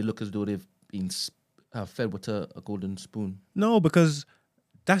when they look as though they've been fed with a golden spoon. No, because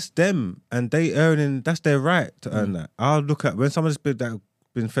that's them and that's their right to earn that. I'll look at when someone's been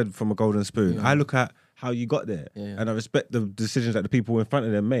fed from a golden spoon. I look at how you got there, and I respect the decisions that the people in front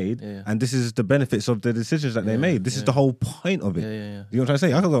of them made, and this is the benefits of the decisions that they made. This is the whole point of it. You know what I'm trying to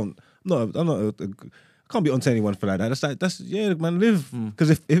say? I can't be onto anyone for like that. That's man, live. Because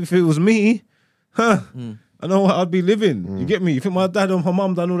if it was me, I know what I'd be living. You get me? You think my dad or my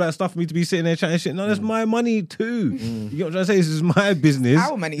mum done all that stuff for me to be sitting there chatting shit? No, that's my money too. You get what I'm trying to say? This is my business.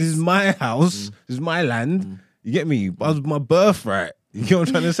 Our money. This is my house. This is my land. You get me? That was my birthright. You get what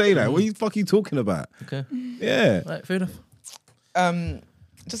I'm trying to say? Like, what are you fucking talking about? Okay. Yeah. Right, fair enough.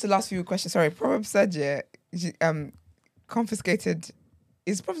 Just the last few questions. Sorry, Proverbs said, confiscated.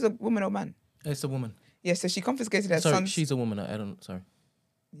 Is Proverbs a woman or man? It's a woman. Yeah, so she confiscated her Sorry, son's... she's a woman. I don't... Sorry.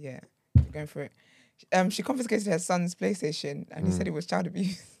 Yeah, going for it. She confiscated her son's PlayStation and he said it was child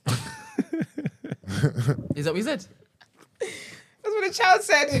abuse. Is that what he said? That's what the child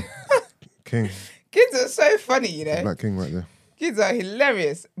said. King. Kids are so funny, you know? Black King right there. Kids are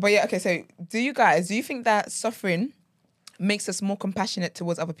hilarious. But yeah, okay, so do you think that suffering makes us more compassionate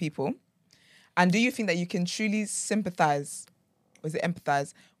towards other people? And do you think that you can truly empathize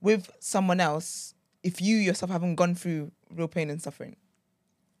with someone else if you yourself haven't gone through real pain and suffering?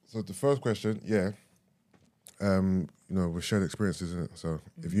 So the first question, yeah. We shared experiences, isn't it? So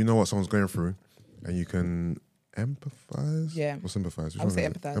if you know what someone's going through and you can empathize, or sympathize, I would say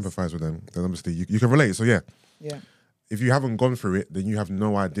empathize. Empathize with them, then obviously you can relate. So yeah. If you haven't gone through it, then you have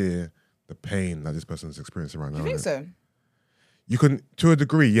no idea the pain that this person's experiencing right now. You think so? You can, to a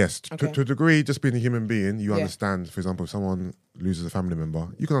degree, yes. Okay. To a degree, just being a human being, you understand, for example, if someone loses a family member,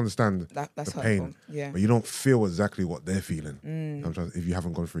 you can understand that's the pain. Yeah. But you don't feel exactly what they're feeling if you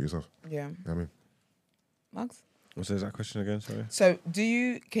haven't gone through it yourself. Yeah. You know what I mean? Max? What's that question again? Sorry. So do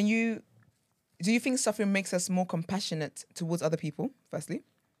you think suffering makes us more compassionate towards other people, firstly?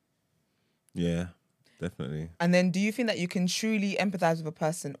 Yeah, definitely. And then do you think that you can truly empathize with a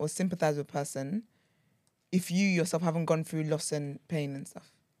person or sympathize with a person if you yourself haven't gone through loss and pain and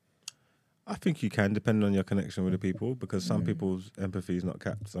stuff? I think you can, depending on your connection with the people, because some people's empathy is not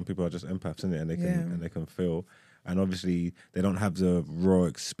capped. Some people are just empaths, innit? And they can feel. And obviously, they don't have the raw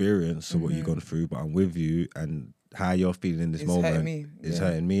experience of what you've gone through, but I'm with you, and how you're feeling in this moment is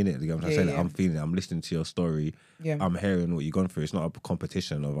hurting me, innit? You know what I'm saying? Like, I'm feeling it. I'm listening to your story. Yeah. I'm hearing what you've gone through. It's not a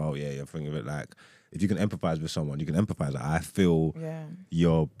competition of, you're thinking of it like, if you can empathize with someone, you can empathize. Like, I feel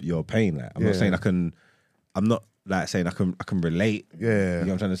your pain. Like, I'm not saying I'm not like saying I can relate. Yeah. You know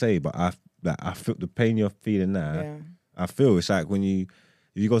what I'm trying to say? But I feel the pain you're feeling now. Yeah. I feel it's like when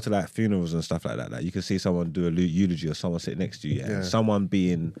if you go to like funerals and stuff like that, like you can see someone do a eulogy or someone sitting next to you, and someone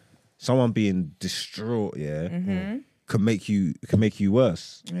being distraught, can make you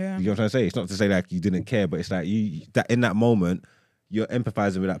worse. Yeah. You know what I'm trying to say? It's not to say like you didn't care, but it's like that in that moment, you're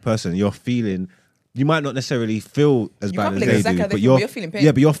empathizing with that person. You're feeling. You might not necessarily feel as bad as they do, but you're feeling pain.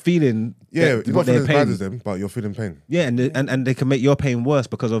 Yeah, but you're feeling. Yeah, you're not their feeling as bad as them, but you're feeling pain. Yeah, and they can make your pain worse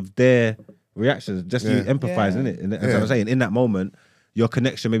because of their reactions. Just you empathizing it. And that's what I'm saying. In that moment, your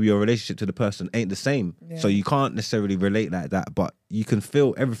connection, maybe your relationship to the person ain't the same. Yeah. So you can't necessarily relate like that, but you can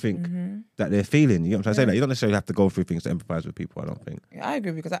feel everything that they're feeling. You know what I'm trying to say? Like, you don't necessarily have to go through things to empathize with people, I don't think. Yeah, I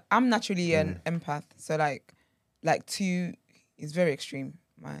agree because I'm naturally an empath. So like 2 is very extreme.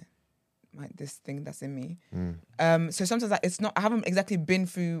 My this thing that's in me. So sometimes like, it's not, I haven't exactly been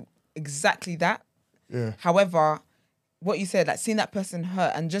through exactly that. Yeah. However, what you said, like seeing that person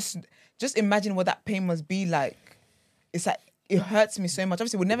hurt and just imagine what that pain must be like. It's like, it hurts me so much.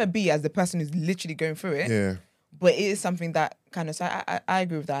 Obviously, it will never be as the person who's literally going through it. Yeah. But it is something that kind of, so I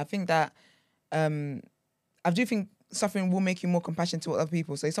agree with that. I think that, I do think suffering will make you more compassionate to other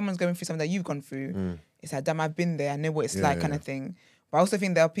people. So if someone's going through something that you've gone through, it's like, damn, I've been there. I know what it's like kind of thing. But I also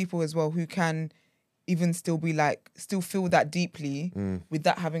think there are people as well who can even still be like, still feel that deeply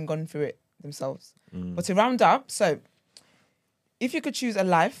without having gone through it themselves. But to round up, so if you could choose a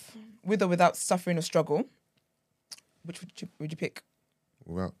life with or without suffering or struggle, which would you pick?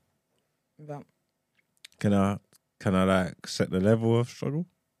 Without. Can I like set the level of struggle?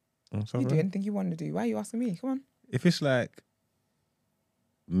 You do anything you want to do. Why are you asking me? Come on. If it's like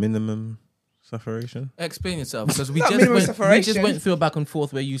minimum sufferation. Explain yourself, because we Not just minimum went sufferation. through a back and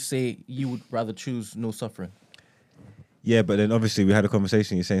forth where you say you would rather choose no suffering. Yeah, but then obviously we had a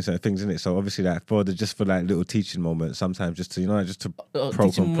conversation. You're saying certain things in it, so obviously like for like little teaching moments, sometimes just to just to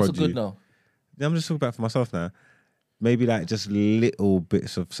probe and prod you. Now. Yeah, I'm just talking about for myself now. Maybe like just little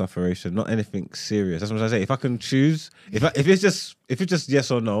bits of sufferation, not anything serious. That's what I say. If I can choose, if it's just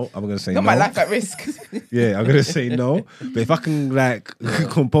yes or no, I'm gonna say Not no. my life at risk. Yeah, I'm gonna say no. But if I can like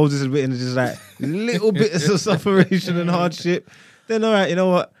compose this a bit and just like little bits of sufferation and hardship, then all right, you know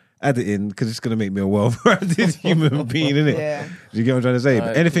what? Add it in because it's gonna make me a well-rounded human being, innit? Yeah. Do you get what I'm trying to say? Right.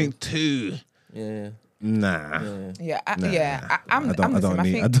 But anything too, Yeah. nah. I'm I the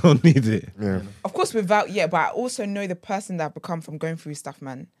same. I don't need it. Yeah. Of course, but I also know the person that I've become from going through stuff,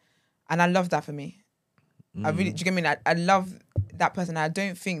 man. And I love that for me. I really, do you get me? I love that person. I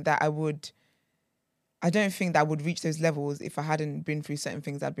don't think that I would reach those levels if I hadn't been through certain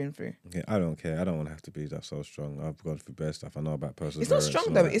things I've been through. Yeah, I don't care. I don't want to have to be that so strong. I've gone through bad stuff. I know about personal. It's not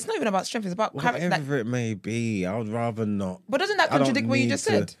strong though. It's not even about strength. It's about whatever it may be. I would rather not. But doesn't that contradict what you just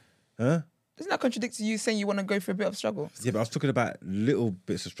said? Huh? Doesn't that contradict you saying you want to go through a bit of struggle? Yeah, but I was talking about little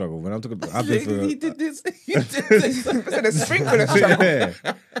bits of struggle. When I'm talking about, I've been through. He did this. A sprinkle of struggle. Yeah.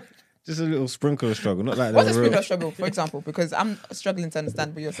 Just a little sprinkle of struggle, not like What's a real. sprinkle of struggle, for example? Because I'm struggling to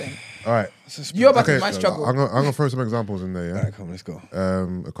understand what you're saying. All right. You're about to my struggle. I'm gonna throw some examples in there. Yeah. All right, come on, let's go.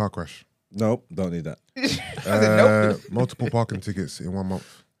 A car crash. Nope, don't need that. Multiple parking tickets in 1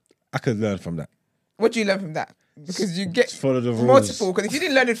 month. I could learn from that. What do you learn from that? Because you get Just follow the rules. multiple. Because if you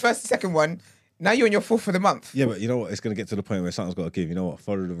didn't learn the first, second one, now you're on your fourth for the month. Yeah, but you know what? It's going to get to the point where something's got to give. You know what?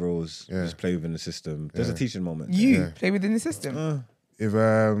 Follow the rules. Yeah. Just play within the system. There's a teaching moment. You play within the system. If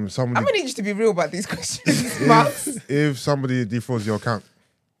I'm somebody gonna need you to be real about these questions, Marks. if somebody defrauds your account,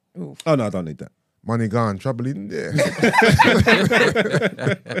 Oh no, I don't need that. money gone, trouble in there.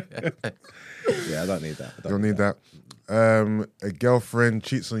 Yeah, I don't need that. You don't need that. A girlfriend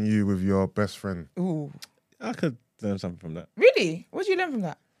cheats on you with your best friend. Ooh, I could learn something from that. really? What did you learn from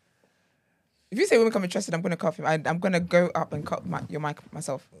that? If you say women come interested, I'm gonna cuff him. I'm gonna go up and cut your mic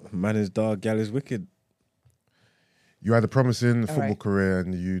myself. Man is dog, gal is wicked. You had a promising football right. career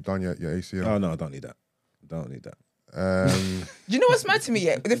and you done your ACL. Oh no, I don't need that. Don't need that. Do you know what's mad to me?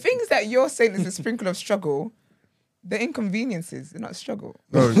 Yeah, the things that you're saying is a sprinkle of struggle. The inconveniences, they're not struggle.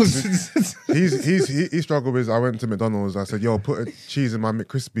 No, he struggled with. I went to McDonald's. I said, "Yo, put a cheese in my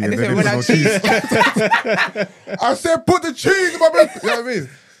McCrispy," and then there was no cheese. I said, "Put the cheese in my McCrispy." You know what I mean?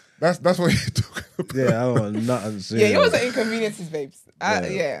 That's what he took. Yeah, I don't want nothing serious. Yeah, yours are inconveniences, babes.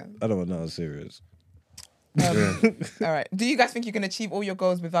 Yeah. I don't want nothing serious. All right. Do you guys think you can achieve all your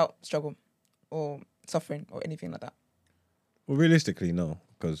goals without struggle or suffering or anything like that? Well, realistically, no,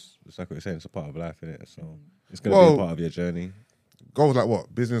 because it's like what you're saying, it's a part of life, isn't it? So it's going to be a part of your journey. Goals like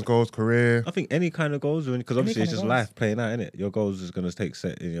what? Business goals, career? I think any kind of goals, because obviously it's just goals. life playing out, innit? Your goals is going to take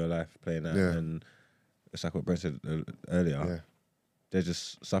set in your life playing out. Yeah. And it's like what Brent said earlier. Yeah. They're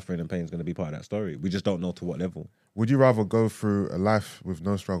just suffering and pain is going to be part of that story. We just don't know to what level. Would you rather go through a life with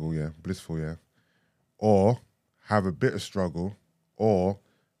no struggle, blissful, or have a bit of struggle, or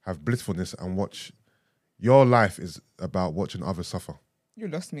have blissfulness and watch? Your life is about watching others suffer. You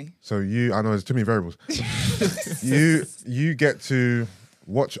lost me. So I know there's too many variables. you get to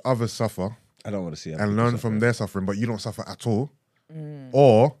watch others suffer. I don't want to see and learn from their suffering, but you don't suffer at all.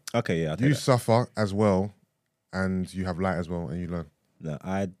 Or you suffer as well, and you have light as well, and you learn. No,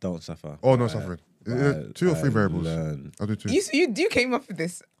 I don't suffer. Or no suffering. 2 or 3 variables. I'll do 2. You came up with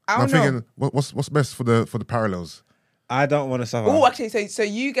this. I'm thinking, what's best for the parallels? I don't want to suffer. Oh, actually, so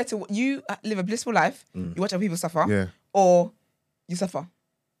you get to live a blissful life. You watch other people suffer. Yeah. Or you suffer,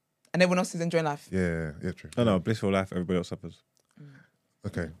 and everyone else is enjoying life. Yeah, true. No, blissful life. Everybody else suffers.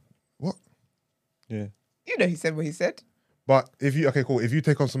 Okay. What? Yeah. You know, he said what he said. But if you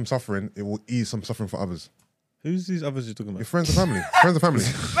take on some suffering, it will ease some suffering for others. Who's these others you're talking about? Your friends and family. Friends and family.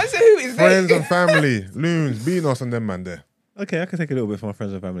 Man said, who is Friends they? and family. Loons, Beanos and them man there. Okay, I can take a little bit from my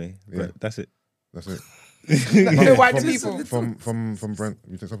friends and family. But that's it. That's it. The white people. From Brent.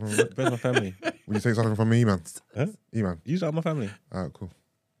 You take something from Brent? Friends and family. Will you take something from me, man? Huh? E-man. You are my family. Alright, cool.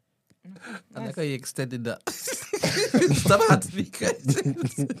 I like how you extended that. Stop had to be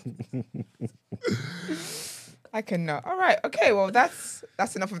I cannot. All right. Okay. Well, that's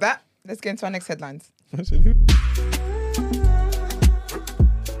enough of that. Let's get into our next headlines.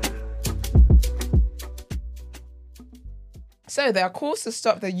 So there are calls to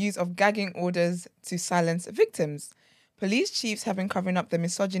stop the use of gagging orders to silence victims. Police chiefs have been covering up the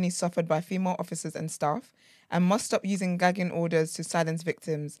misogyny suffered by female officers and staff and must stop using gagging orders to silence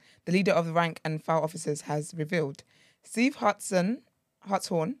victims, the leader of the rank and file officers has revealed. Steve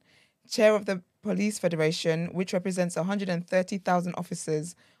Hartshorn, chair of the Police Federation, which represents 130,000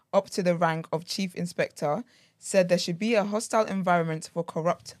 officers up to the rank of chief inspector, said there should be a hostile environment for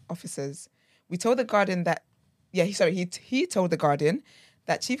corrupt officers. We told the Guardian that he told The Guardian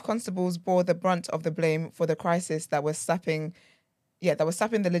that chief constables bore the brunt of the blame for the crisis that was sapping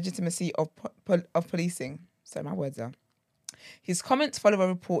the legitimacy of policing. So my words are. His comments follow a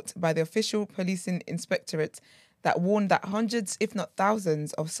report by the official policing inspectorate that warned that hundreds, if not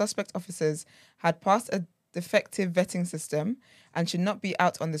thousands, of suspect officers had passed a defective vetting system and should not be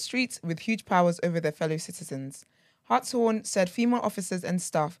out on the streets with huge powers over their fellow citizens. Hartshorn said female officers and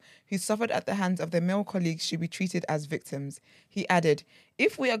staff who suffered at the hands of their male colleagues should be treated as victims. He added,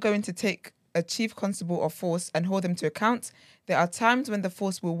 if we are going to take a chief constable of force and hold them to account, there are times when the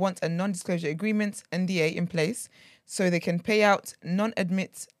force will want a non-disclosure agreement, NDA, in place so they can pay out, not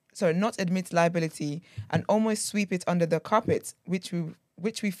admit liability and almost sweep it under the carpet, which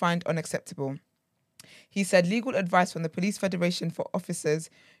we find unacceptable. He said legal advice from the Police Federation for officers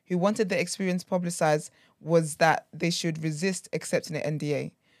who wanted their experience publicised was that they should resist accepting an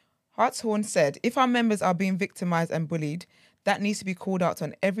NDA. Hartshorn said, if our members are being victimised and bullied, that needs to be called out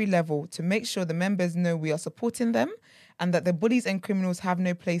on every level to make sure the members know we are supporting them and that the bullies and criminals have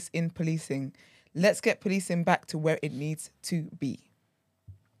no place in policing. Let's get policing back to where it needs to be.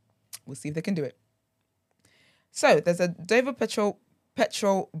 We'll see if they can do it. So there's a Dover petrol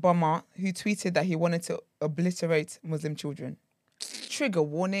bomber who tweeted that he wanted to obliterate Muslim children. Trigger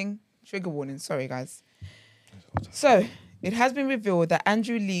warning. Sorry, guys. So it has been revealed that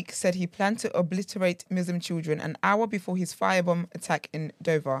Andrew Leake said he planned to obliterate Muslim children an hour before his firebomb attack in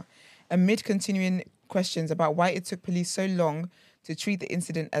Dover, amid continuing questions about why it took police so long to treat the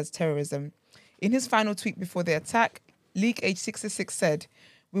incident as terrorism. In his final tweet before the attack, Leake, aged 66, said,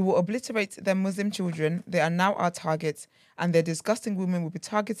 "We will obliterate their Muslim children. They are now our targets, and their disgusting women will be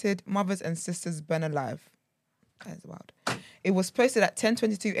targeted, mothers and sisters burned alive." That is wild. It was posted at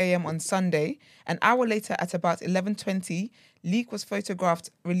 10:22 a.m. on Sunday. An hour later, at about 11:20, Leake was photographed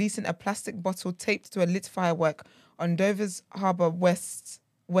releasing a plastic bottle taped to a lit firework on Dover's Harbour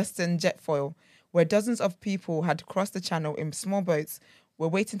Western Jetfoil, where dozens of people had crossed the channel in small boats, were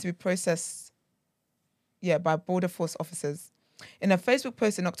waiting to be processed by Border Force officers. In a Facebook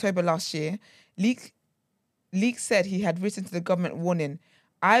post in October last year, Leake said he had written to the government warning,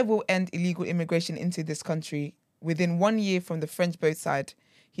 "I will end illegal immigration into this country within 1 year from the French boat side."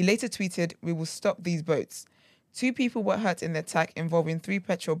 He later tweeted, "We will stop these boats." 2 people were hurt in the attack involving 3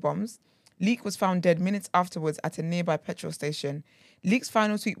 petrol bombs. Leake was found dead minutes afterwards at a nearby petrol station. Leake's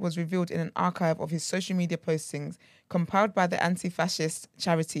final tweet was revealed in an archive of his social media postings compiled by the anti-fascist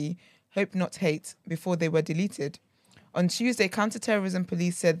charity Hope Not Hate before they were deleted. On Tuesday, counter-terrorism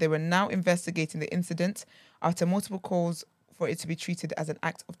police said they were now investigating the incident after multiple calls for it to be treated as an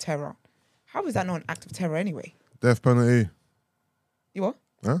act of terror. How is that not an act of terror anyway? Death penalty. You what?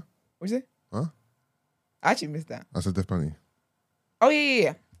 Huh? What'd you say? Huh? I actually missed that. I said death penalty. Oh,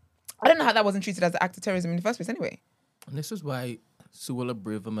 yeah. I don't know how that wasn't treated as an act of terrorism in the first place anyway. And this is why Suella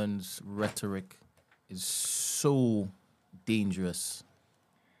Braverman's rhetoric is so dangerous.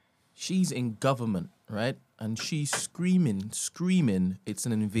 She's in government, right? And she's screaming, it's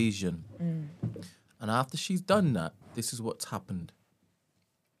an invasion. And after she's done that, this is what's happened.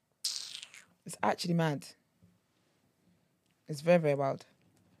 It's actually mad. It's very, very wild.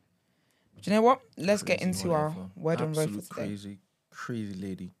 But you know what? Let's get into our word on road for today. Crazy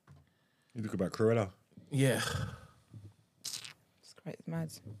lady. You look about Cruella. Yeah. It's great. It's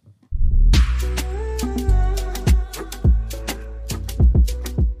mad.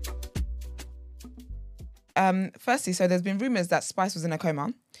 Firstly, so there's been rumours that Spice was in a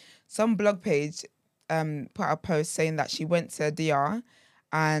coma. Some blog page put out a post saying that she went to DR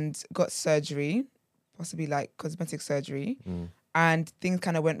and got surgery, possibly like cosmetic surgery, and things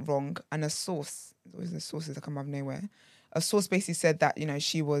kind of went wrong. And a source, always the sources that come out of nowhere, a source basically said that, you know,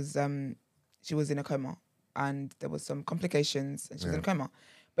 she was in a coma and there was some complications and she was in a coma.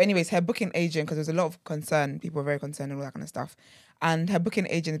 But anyways, her booking agent, because there was a lot of concern, people were very concerned and all that kind of stuff, and her booking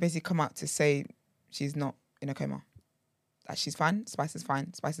agent basically come out to say she's not in a coma, that she's fine, Spice is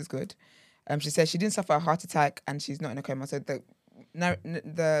fine, Spice is good. She said she didn't suffer a heart attack and she's not in a coma. So the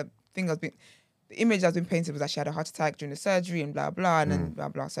image that's been painted was that she had a heart attack during the surgery and blah blah and then blah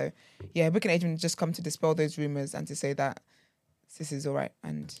blah. So yeah, her booking agent just come to dispel those rumours and to say that sis is all right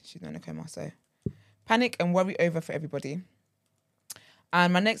and she's not in a coma. So panic and worry over for everybody.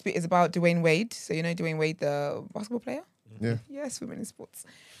 And my next bit is about Dwayne Wade. So you know Dwayne Wade, the basketball player? Yeah. Yes, women in sports.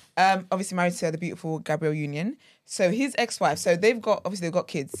 Obviously married to the beautiful Gabrielle Union. So his ex-wife, so they've got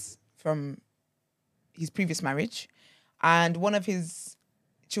kids from his previous marriage. And one of his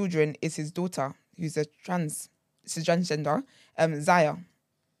children is his daughter, who's a transgender, Zaya.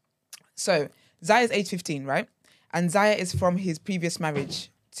 So Zaya's age 15, right? And Zaya is from his previous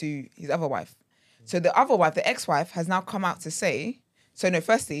marriage to his other wife. So the other wife, the ex-wife, has now come out to say, so no,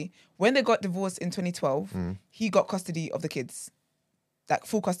 firstly, when they got divorced in 2012, he got custody of the kids. Like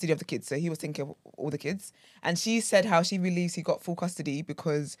full custody of the kids. So he was taking care of all the kids. And she said how she believes he got full custody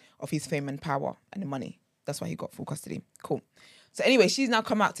because of his fame and power and the money. That's why he got full custody. Cool. So anyway, she's now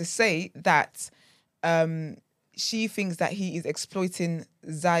come out to say that she thinks that he is exploiting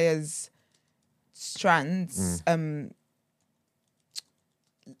Zaya's strands.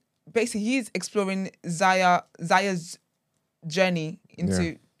 Basically, he's exploring Zaya's journey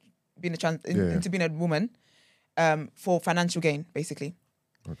into being into being a woman for financial gain, basically.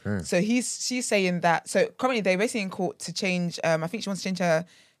 Okay. So she's saying that. So currently they're basically in court to change. I think she wants to change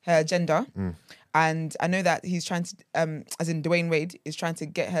her gender, and I know that he's trying to, as in Dwayne Wade is trying to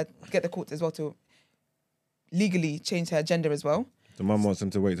get the court as well to legally change her gender as well. The mum wants him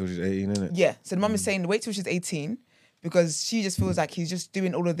to wait till she's 18, innit? Yeah. So the mum is saying wait till she's 18 because she just feels like he's just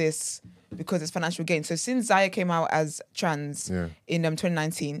doing all of this because it's financial gain. So since Zaya came out as trans in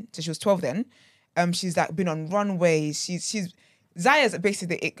 2019, so she was 12 then. She's like been on runways. She's Zaya's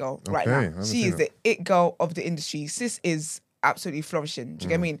basically the it girl right now. She is the it girl of the industry. Sis is absolutely flourishing. Do you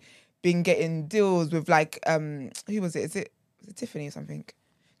get what I mean? Been getting deals with like who was it? Was it Tiffany or something?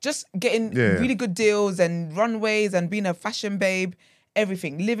 Just getting really good deals and runways and being a fashion babe,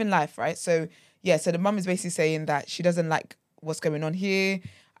 everything, living life, right? So yeah, so the mum is basically saying that she doesn't like what's going on here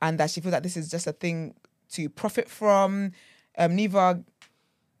and that she feels that this is just a thing to profit from. Neither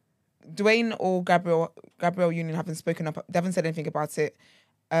Dwayne or Gabrielle Union haven't spoken up. They haven't said anything about it.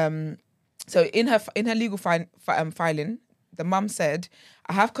 So in her legal filing, the mum said,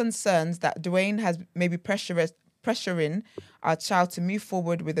 "I have concerns that Dwayne has maybe pressuring our child to move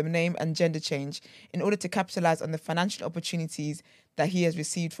forward with a name and gender change in order to capitalize on the financial opportunities that he has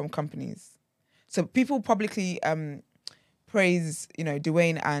received from companies." So people publicly praise,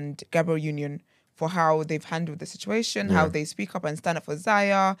 Dwayne and Gabrielle Union for how they've handled the situation, how they speak up and stand up for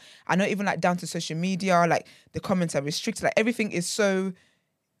Zaya. I know even like down to social media, like the comments are restricted. Like everything is so,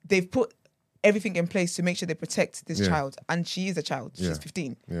 they've put everything in place to make sure they protect this child. And she is a child. She's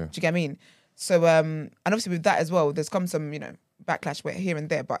 15. Do you get what I mean? So, and obviously with that as well, there's come some, backlash here and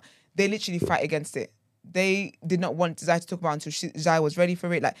there, but they literally fight against it. They did not want Zaya to talk about until Zaya was ready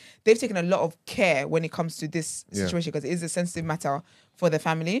for it. Like they've taken a lot of care when it comes to this situation because it is a sensitive matter for the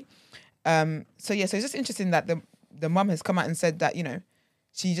family. So it's just interesting that the mum has come out and said that,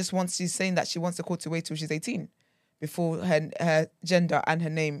 she's saying that she wants the court to wait till she's 18 before her gender and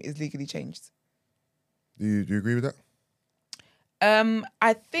her name is legally changed. Do you agree with that?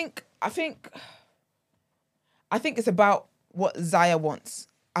 I think it's about what Zaya wants.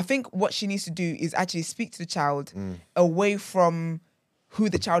 I think what she needs to do is actually speak to the child away from who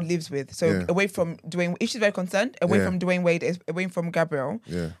the child lives with. So away from Dwayne, if she's very concerned, away from Dwayne Wade, away from Gabrielle,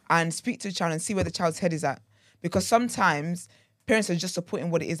 and speak to the child and see where the child's head is at. Because sometimes parents are just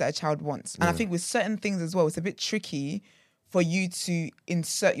supporting what it is that a child wants. And I think with certain things as well, it's a bit tricky for you to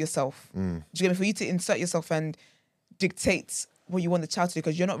insert yourself. Do you get me? For you to insert yourself and dictate what you want the child to do,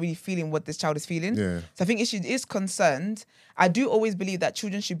 because you're not really feeling what this child is feeling. Yeah. So I think if she is concerned, I do always believe that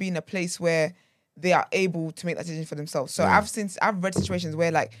children should be in a place where they are able to make that decision for themselves. So I've read situations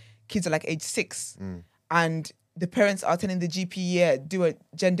where like kids are like age 6 and the parents are telling the GP, do a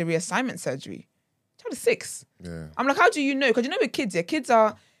gender reassignment surgery. Child is 6. Yeah. I'm like, how do you know? Because you know with kids, kids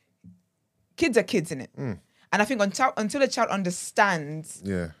are kids, innit? And I think until a child understands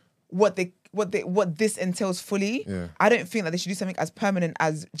what this entails fully, I don't think that they should do something as permanent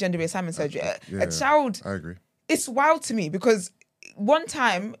as gender reassignment surgery. A child, I agree. It's wild to me because one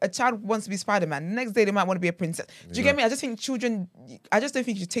time a child wants to be Spider-Man, the next day they might want to be a princess. Do you get me? I just don't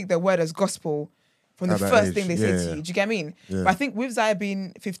think you should take their word as gospel from the first thing they say to you. Do you get what I mean? Yeah. But I think with Zaya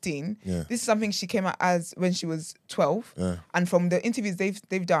being 15, this is something she came out as when she was 12. And from the interviews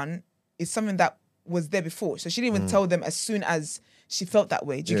they've done, it's something that was there before. So she didn't even tell them as soon as she felt that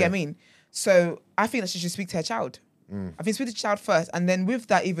way. Do you get what I mean? So I think that she should speak to her child. I think speak to the child first. And then with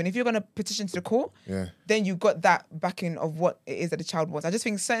that, even if you're going to petition to the court, then you got that backing of what it is that the child wants. I just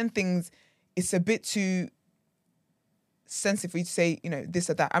think certain things, it's a bit too sensitive for you to say, this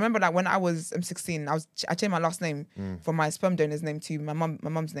or that. I remember like when I was 16, I changed my last name from my sperm donor's name to my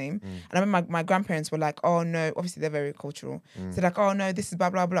mum's name. And I remember my grandparents were like, oh no, obviously they're very cultural. So they're like, oh no, this is blah,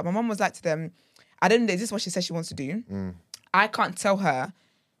 blah, blah. My mum was like to them, I don't know, this is what she says she wants to do. I can't tell her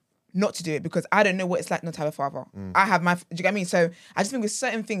not to do it because I don't know what it's like not to have a father. I have do you get what I mean? So I just think with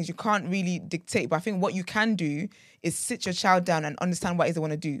certain things, you can't really dictate. But I think what you can do is sit your child down and understand what it is they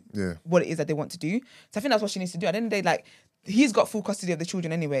want to do, what it is that they want to do. So I think that's what she needs to do. At the end of the day, like, he's got full custody of the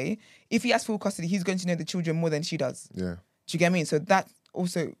children anyway. If he has full custody, he's going to know the children more than she does. Yeah. Do you get what I mean? So that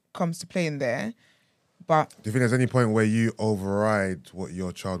also comes to play in there. But do you think there's any point where you override what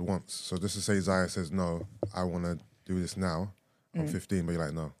your child wants? So just to say Zaya says, no, I want to do this now. I'm 15, but you're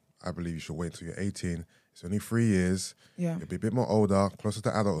like, no, I believe you should wait till you're 18. It's only 3 years. Yeah. You'll be a bit more older, closer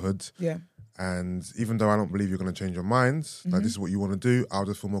to adulthood. Yeah. And even though I don't believe you're going to change your mind, like this is what you want to do, I'll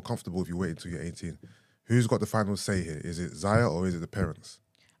just feel more comfortable if you wait until you're 18. Who's got the final say here? Is it Zaya or is it the parents?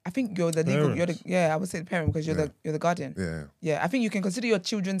 I think you're the legal. I would say the parent because you're the guardian. Yeah. Yeah. I think you can consider your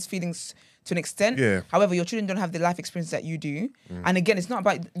children's feelings to an extent. Yeah. However, your children don't have the life experience that you do. And again, it's not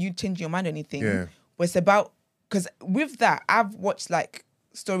about you changing your mind or anything. Yeah. But it's about, because with that, I've watched like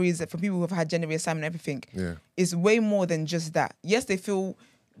stories from people who have had gender reassignment and everything. Yeah. It's way more than just that. Yes, they feel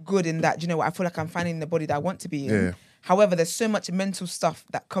good in that. You know what? I feel like I'm finding the body that I want to be in. Yeah. However, there's so much mental stuff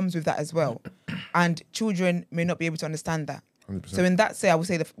that comes with that as well. And children may not be able to understand that. 100%. So in that I would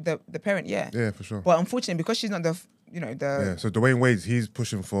say the parent, Yeah, for sure. But unfortunately, because she's not Yeah, so Dwayne Wade, he's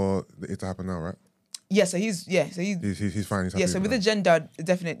pushing for it to happen now, right? Yeah, so he's fine. He's happy so with the gender,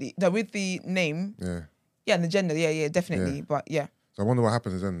 definitely. No, with the name. Yeah. Yeah, and the gender, definitely. Yeah. But yeah. So I wonder what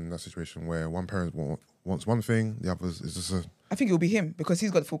happens then in that situation where one parent wants one thing, the other is just I think it will be him because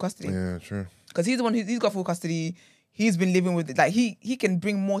he's got full custody. Yeah, true. Because he's the one he's got full custody. He's been living with it. Like he can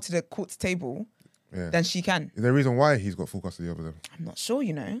bring more to the court's table than she can. Is there a reason why he's got full custody over them? I'm not sure,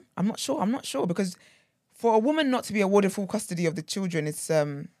 I'm not sure because for a woman not to be awarded full custody of the children, it's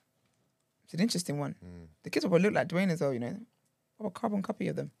an interesting one. The kids will look like Dwayne as well, or a carbon copy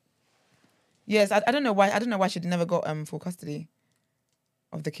of them. Yes, I don't know why. I don't know why she never got full custody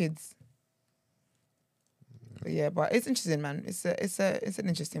of the kids. But it's interesting, man. It's an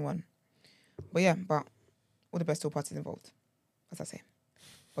interesting one. But all the best to all parties involved, as I say.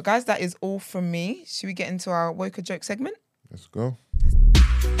 But guys, that is all from me. Should we get into our woke or joke segment? Let's go.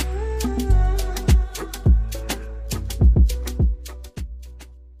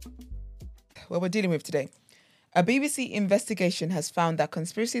 What we're dealing with today. A BBC investigation has found that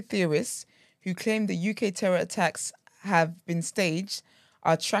conspiracy theorists who claim the UK terror attacks have been staged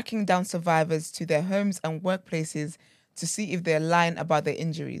are tracking down survivors to their homes and workplaces to see if they're lying about their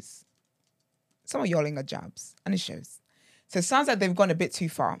injuries. Some are yelling at jabs, and it shows. So it sounds like they've gone a bit too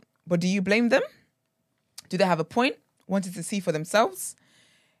far. But do you blame them? Do they have a point? Wanted to see for themselves?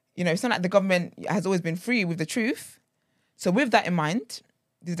 It's not like the government has always been free with the truth. So with that in mind,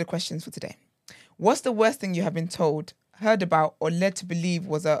 these are the questions for today. What's the worst thing you have been told, heard about, or led to believe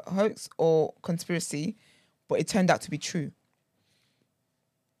was a hoax or conspiracy, but it turned out to be true?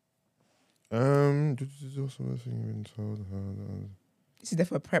 This is also the thing you've been told. This is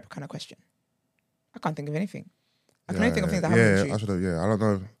therefore a prep kind of question. I can't think of anything. I can only think of things that haven't been true. I don't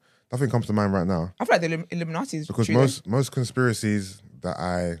know. Nothing comes to mind right now. I feel like the Illuminati is because true. Most conspiracies that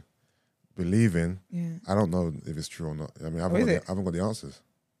I believe in, I don't know if it's true or not. I mean, I haven't got the answers.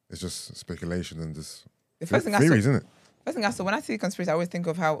 It's just speculation and just theories, isn't it? First thing I saw when I see conspiracy, I always think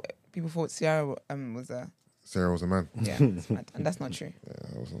of how people thought Sierra was Sarah was a man. Yeah, that's mad. And that's not true. Yeah,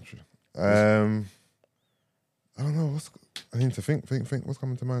 that was not true. I don't know. I need to think. What's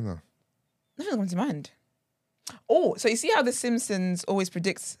coming to mind now? Nothing's coming to mind. Oh, so you see how The Simpsons always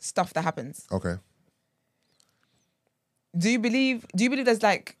predicts stuff that happens? Okay. Do you believe there's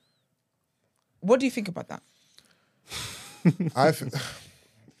like, what do you think about that?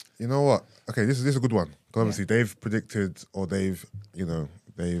 You know what? Okay, this is a good one. Because obviously they've predicted or they've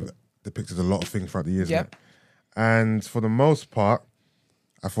depicted a lot of things throughout the years. Yep. And for the most part,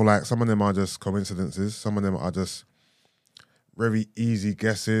 I feel like some of them are just coincidences. Some of them are just very easy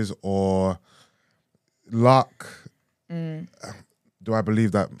guesses or luck. Do I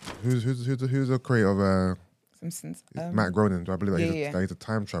believe that? Who's the creator of Simpsons? Matt Groening? Do I believe that yeah. that he's a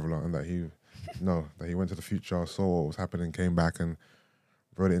time traveler and that he went to the future, saw what was happening, came back and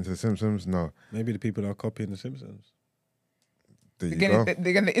wrote it into The Simpsons? No. Maybe the people that are copying The Simpsons. They're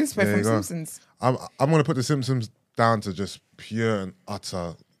getting the inspo from Simpsons. I'm going to put The Simpsons down to just pure and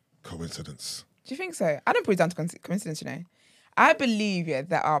utter coincidence. Do you think so? I don't put it down to coincidence, you know. I believe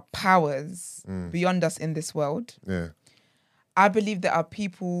there are powers beyond us in this world. Yeah. I believe there are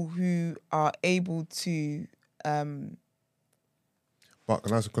people who are able to... But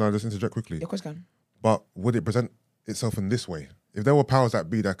can I just interject quickly? Yeah, of course, can. But would it present itself in this way? If there were powers that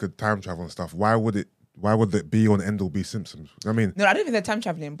be that could time travel and stuff, why would it be on end all be Simpsons? I mean, no, I don't think they're time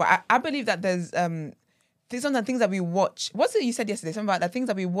traveling, but I believe that there's sometimes things that we watch. What's it you said yesterday? Something about the things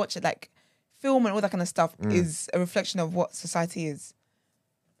that we watch, like film and all that kind of stuff, is a reflection of what society is.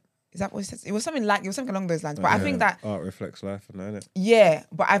 Is that what he said? It was something along those lines. But I think that art reflects life, and that, innit? Yeah,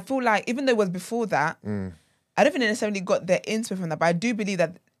 but I feel like even though it was before that, I don't think they necessarily got their insight from that. But I do believe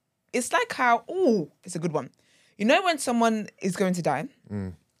that it's like how it's a good one. You know when someone is going to die,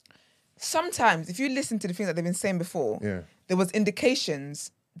 sometimes if you listen to the things that they've been saying before, there was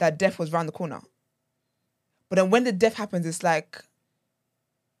indications that death was around the corner. But then when the death happens, it's like,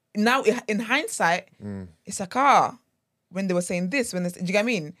 now in hindsight, it's like, when they were saying this, do you get what I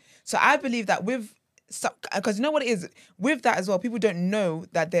mean? So I believe that because you know what it is, with that as well, people don't know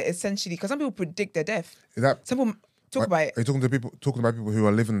that they're essentially, because some people predict their death. Some people talk about it. Are you talking about people who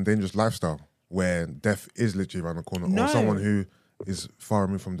are living a dangerous lifestyle where death is literally around the corner, or someone who is far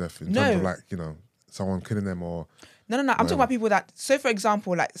removed from death in terms of like, you know, someone killing them or... No. I'm talking about people that, so for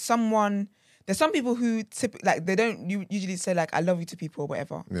example, like there's some people who they don't usually say like, I love you to people or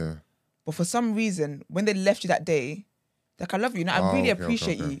whatever. Yeah. But for some reason, when they left you that day, like, I love you. I really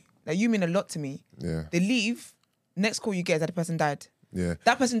appreciate you. Like, you mean a lot to me. Yeah. They leave. Next call you get is that the person died. Yeah.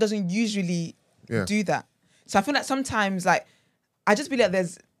 That person doesn't usually do that. So I feel like sometimes, like, I just believe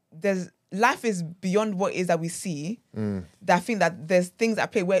that there's life is beyond what it is that we see. That I think that there's things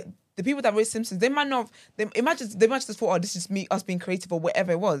at play where the people that wrote Simpsons, they might just thought, this is us being creative or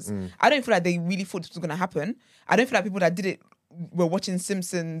whatever it was. I don't feel like they really thought this was going to happen. I don't feel like people that did it were watching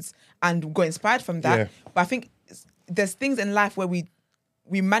Simpsons and got inspired from that. Yeah. But I think there's things in life where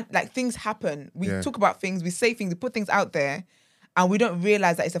things happen. We talk about things, we say things, we put things out there, and we don't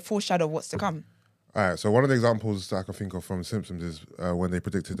realize that it's a foreshadow of what's to come. All right. So one of the examples that I can think of from Simpsons is when they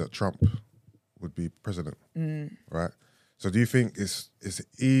predicted that Trump would be president. Right. So do you think it's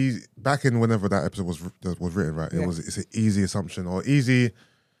easy back in whenever that episode was written? Right. It's an easy assumption or easy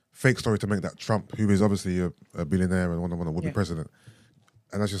fake story to make that Trump, who is obviously a billionaire and one would be president.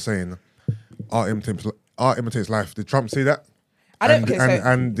 And as you're saying, art imitates life. Did Trump see that?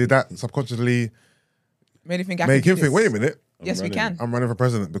 And did that subconsciously make him think, wait a minute. We can. I'm running for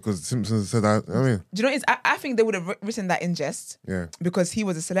president because Simpsons said that. I mean, do you know? I think they would have written that in jest. Yeah. Because he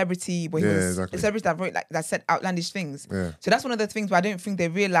was a celebrity, but he was a celebrity that wrote that said outlandish things. Yeah. So that's one of the things where I don't think they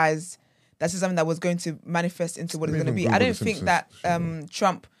realized that's something that was going to manifest into what it's going to be. I don't think that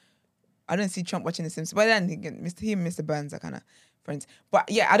Trump. I don't see Trump watching The Simpsons, but then he and Mr. Burns are kind of friends.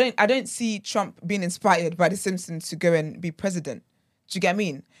 But yeah, I don't see Trump being inspired by The Simpsons to go and be president. Do you get what I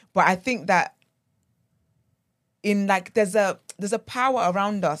mean? But I think that in like there's a power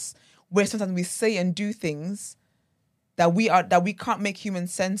around us where sometimes we say and do things that we can't make human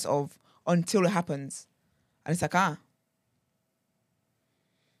sense of until it happens, and it's like I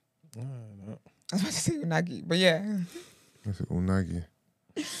was about to say unagi, but yeah. That's it, unagi.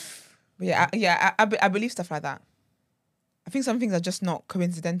 But yeah, I believe stuff like that. I think some things are just not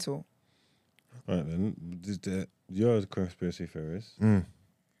coincidental. Right then, you're a conspiracy theorist.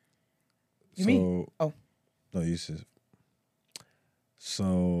 You mean? Oh. No, you said.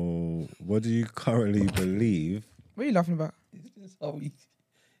 So, what do you currently believe? What are you laughing about? That's how he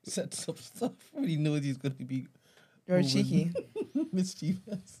sets up stuff when he knows he's going to be very cheeky.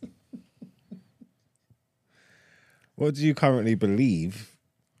 Mischievous. What do you currently believe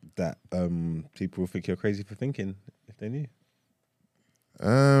that people think you're crazy for thinking if they knew?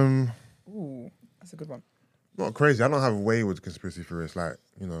 Ooh, that's a good one. Not crazy. I don't have wayward conspiracy theorists. Like,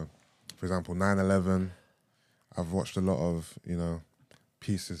 you know, for example, 9/11. I've watched a lot of, you know,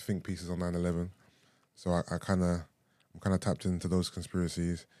 think pieces on 9/11. So I'm kind of tapped into those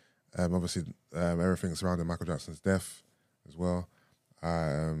conspiracies. Obviously, everything surrounding Michael Jackson's death as well.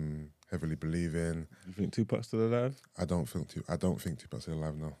 I heavily believe in. You think Tupac's still alive? I don't think Tupac's still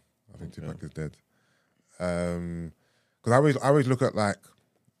alive. No, I think Tupac is dead. Because I always look at like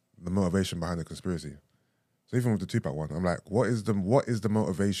the motivation behind the conspiracy. So even with the Tupac one, I'm like, what is the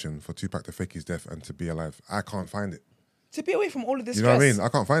motivation for Tupac to fake his death and to be alive? I can't find it. To be away from all of this You stress. know what I mean? I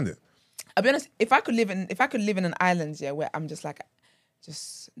can't find it. I'll be honest. If I could live in an island, yeah, where I'm just like,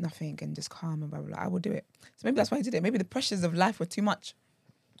 just nothing and just calm and blah, blah, blah, I would do it. So maybe that's why he did it. Maybe the pressures of life were too much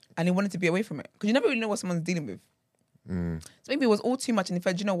and he wanted to be away from it. Because you never really know what someone's dealing with. So maybe it was all too much and he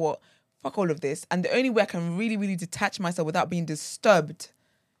felt, you know what, fuck all of this. And the only way I can really, really detach myself without being disturbed,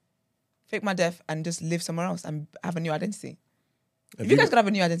 fake my death and just live somewhere else and have a new identity. If you guys could have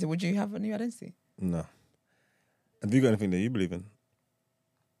a new identity, would you have a new identity? No. Have you got anything that you believe in?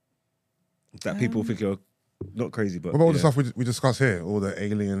 That people think you're not crazy, but... What about all the stuff we discuss here? All the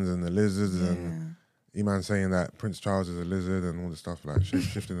aliens and the lizards and E-Man saying that Prince Charles is a lizard and all the stuff like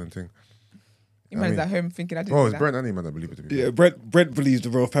shifting and thing. E-Man's at home thinking I didn't Oh, do it's that. Brent and E-Man that believe it to be. Yeah, Brent believes the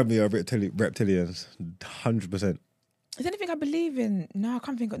royal family are reptilians. 100%. Is there anything I believe in? No, I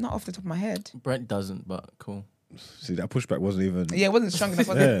can't think of, not off the top of my head. Brent doesn't, but cool. See, that pushback wasn't even... Yeah, it wasn't strong enough,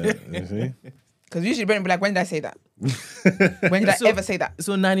 was it? Yeah, you see? Because usually Brent would be like, when did I say that? When did I ever say that?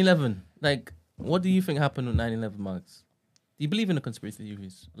 So 9/11, like, what do you think happened on 9/11, Marks? Do you believe in the conspiracy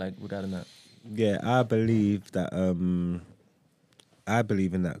theories, like, regarding that? Yeah, I believe that... I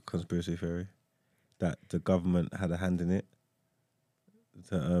believe in that conspiracy theory. That the government had a hand in it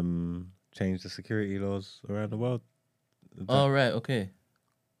to change the security laws around the world. Oh, right, okay.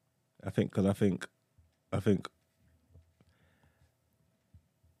 I think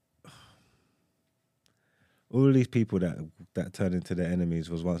all these people that turn into their enemies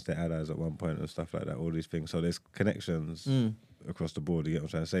was once their allies at one point and stuff like that, all these things. So there's connections across the board, you get what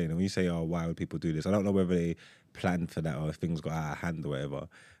I'm trying to say? And when you say, oh, why would people do this? I don't know whether they planned for that or if things got out of hand or whatever,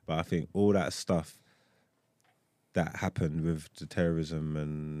 but I think all that stuff that happened with the terrorism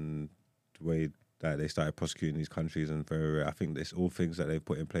and the way that they started prosecuting these countries and I think it's all things that they've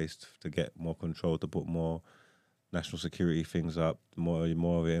put in place to get more control, to put more national security things up, more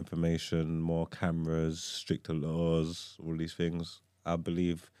of the information, more cameras, stricter laws, all these things. I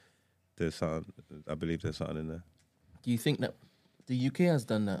believe there's something in there. Do you think that the UK has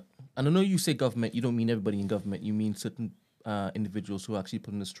done that? And I know you say government, you don't mean everybody in government, you mean certain individuals who are actually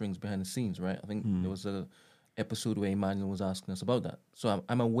putting the strings behind the scenes, right? I think there was a episode where Emmanuel was asking us about that. So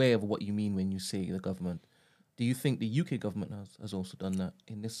I'm aware of what you mean when you say the government. Do you think the UK government has also done that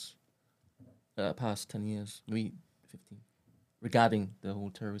in this past 10 years, maybe 15, regarding the whole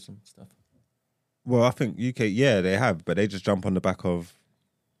terrorism stuff? Well, I think UK, yeah, they have, but they just jump on the back of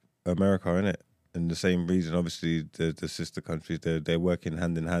America, innit? In the same reason, obviously, the sister countries, they're working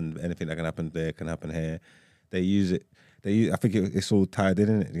hand in hand. Anything that can happen there can happen here. They use it. I think it's all tied in,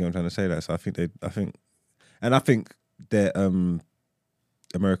 innit? You know what I'm trying to say? That. So I think that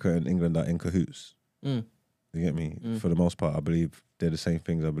America and England are in cahoots. You get me? For the most part, I believe they're the same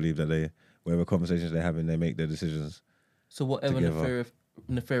things. I believe that whatever conversations they're having, they make their decisions. So whatever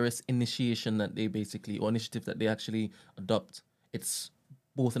nefarious initiation that they basically, or initiative that they actually adopt, it's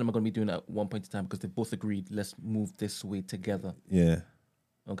both of them are going to be doing it at one point in time because they both agreed, let's move this way together. Yeah.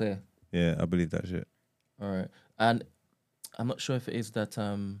 Okay. Yeah, I believe that shit. All right. And I'm not sure if it is that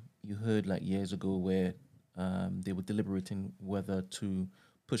you heard like years ago where they were deliberating whether to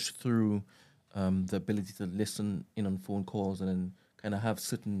push through the ability to listen in on phone calls and then kind of have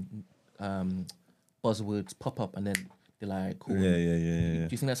certain buzzwords pop up and then they're like, cool. Yeah. Do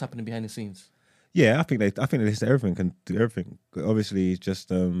you think that's happening behind the scenes? Yeah, I think they listen to everything, can do everything. Obviously, just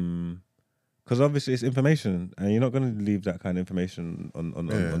because obviously it's information, and you're not going to leave that kind of information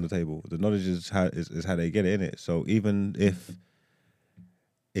on the table. The knowledge is how they get it in it. So even if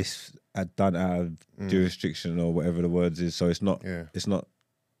it's done out of jurisdiction or whatever the words is, so it's not.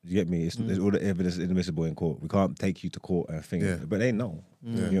 You get me? It's all the evidence is inadmissible in court. We can't take you to court and think, but they know.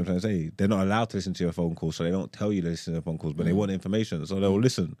 You know what I'm trying to say? They're not allowed to listen to your phone calls, so they don't tell you to listen to your phone calls, but they want information, so they'll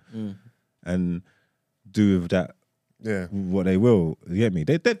listen and do with that what they will. You get me?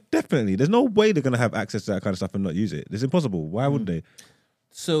 They definitely. There's no way they're gonna have access to that kind of stuff and not use it. It's impossible. Why would they?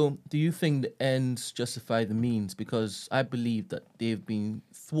 So, do you think the ends justify the means? Because I believe that they've been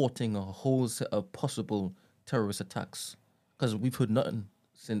thwarting a whole set of possible terrorist attacks. Because we've heard nothing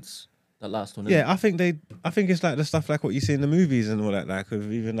since that last one. Yeah, I think it's like the stuff like what you see in the movies and all that. Like,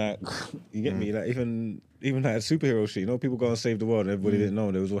 of even like, you get me? Like even like superhero shit. You know, people go and save the world and everybody didn't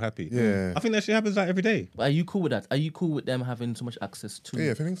know. They was all happy. Yeah. I think that shit happens like every day. But are you cool with that? Are you cool with them having so much access to?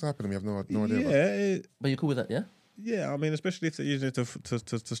 Yeah, if anything's happening, we have no idea. Yeah, But you're cool with that, yeah? yeah. I mean, especially if they're using it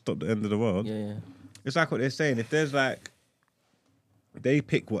to stop the end of the world. Yeah. It's like what they're saying. If there's like, they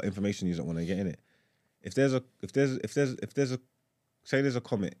pick what information you don't want to get in it. If there's a say there's a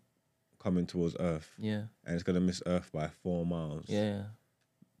comet coming towards Earth, Yeah. and it's gonna miss Earth by 4 miles. Yeah.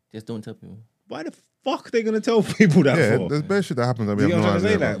 Just don't tell people. Why the fuck are they gonna tell people that Yeah, for? there's bad shit that happens that we You have know no what I'm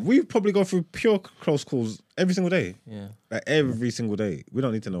trying idea. to say? Like, we probably go through pure close calls every single day. Yeah. Like every single day. We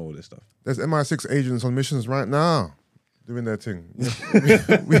don't need to know all this stuff. There's MI6 agents on missions right now doing their thing.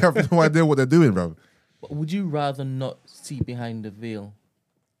 We have no idea what they're doing, bro. But would you rather not see behind the veil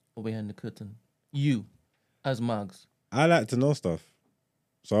or behind the curtain? You, as Margs. I like to know stuff.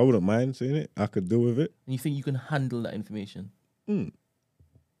 So I wouldn't mind seeing it. I could deal with it. And you think you can handle that information? Mm.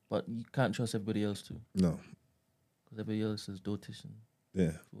 But you can't trust everybody else too. No. Because everybody else is dotish and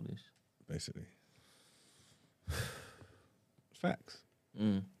Yeah, foolish. basically. Facts.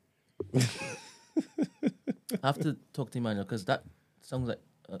 Mm. I have to talk to Emmanuel because that sounds like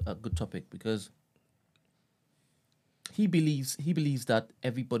a good topic because he believes that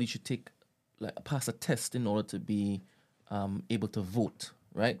everybody should pass a test in order to be able to vote,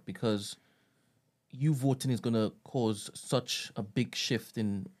 right? Because you voting is going to cause such a big shift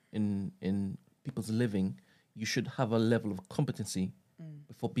in people's living. You should have a level of competency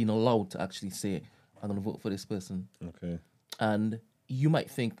before being allowed to actually say, I'm going to vote for this person. Okay. And you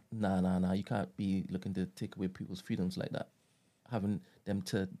might think, nah, you can't be looking to take away people's freedoms like that. Having them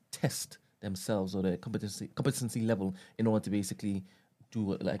to test themselves or their competency level in order to basically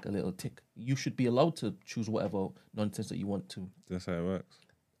do like a little tick. You should be allowed to choose whatever nonsense that you want to. That's how it works.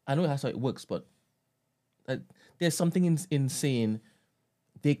 I know that's how it works, but there's something in saying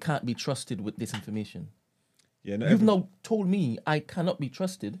they can't be trusted with this information. Yeah, You've now told me I cannot be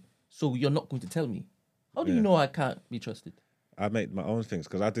trusted, so you're not going to tell me. How do you know I can't be trusted? I make my own things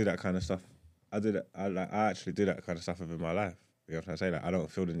because I do that kind of stuff. I actually do that kind of stuff within my life. You know what I'm trying to say? Like, I don't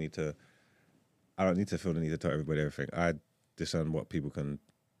need to feel the need to tell everybody everything. I discern what people can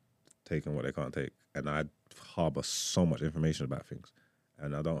take and what they can't take. And I harbor so much information about things.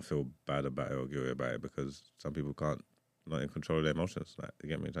 And I don't feel bad about it or guilty about it because some people not in control of their emotions. Like, you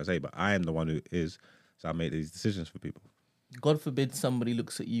get me what I'm trying to say? But I am the one who is, so I make these decisions for people. God forbid somebody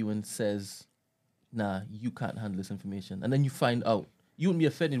looks at you and says, nah, you can't handle this information. And then you find out. You wouldn't be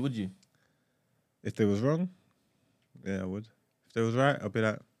offended, would you? If they was wrong, yeah, I would. If they was right, I'd be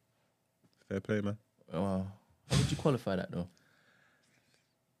like, fair play, man. How would you qualify that, though?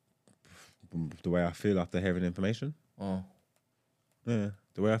 The way I feel after hearing information. Oh. Yeah,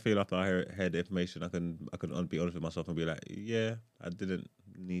 the way I feel after I heard the information, I can be honest with myself and be like, yeah, I didn't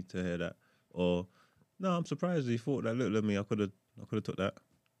need to hear that. Or, no, I'm surprised you thought that. Look at me, I could have took that.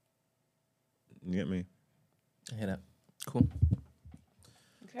 You get me? I hear that. Cool.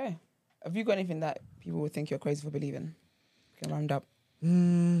 Okay. Have you got anything that people would think you're crazy for believing? Can round up.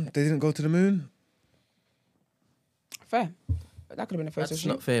 They didn't go to the moon. Fair. But that could have been a photo That's shoot.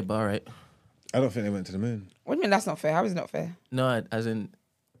 not fair, but all right. I don't think they went to the moon. What do you mean that's not fair? How is it not fair? No, as in,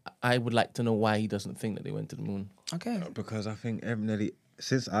 I would like to know why he doesn't think that they went to the moon. Okay. Because I think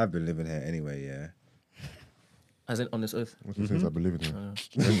since I've been living here anyway, yeah. As in, on this earth. What's the sense I believe in you? It's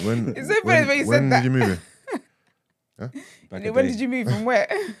so funny when you said that. When did you move here? When did you move from where?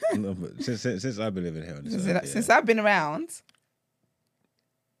 No, but since I've been living here on this earth, Since I've been around.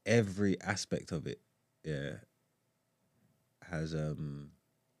 every aspect of it, has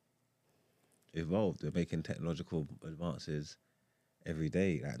evolved. They're making technological advances every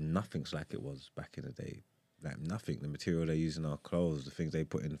day. Like, nothing's like it was back in the day. Like, nothing. The material they use in our clothes, the things they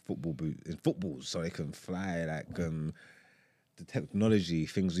put in footballs so they can fly. Like, the technology,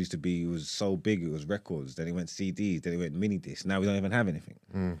 things used to be, it was so big, it was records. Then it went CDs, then it went mini discs. Now we don't even have anything.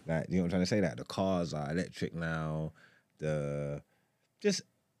 Like, you know what I'm trying to say? Like, the cars are electric now. Just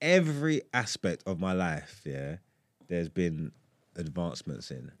every aspect of my life, there's been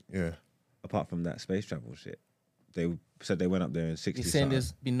advancements in. Yeah. Apart from that space travel shit. They said they went up there in 60. You're saying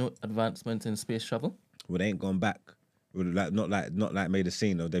there's been no advancement in space travel? Well, they ain't gone back. Well, not like made a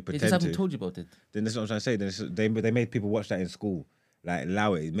scene, or they They pretend just haven't to. told you about it. Then that's what I'm trying to say. Then they made people watch that in school. Like,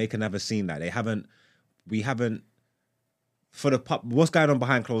 allow it. Make another scene. Like, we haven't. For the what's going on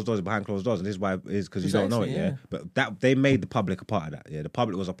behind closed doors, and this is why is because you don't know it, yeah. But that they made the public a part of that, The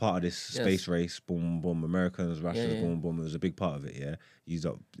public was a part of this space race, boom, boom. Americans, Russians, boom, boom. It was a big part of it,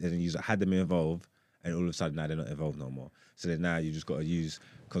 You had them involved, and all of a sudden now they're not involved no more. So then now you just got to use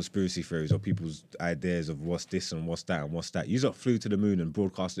conspiracy theories or people's ideas of what's this and what's that and what's that. You lot flew to the moon and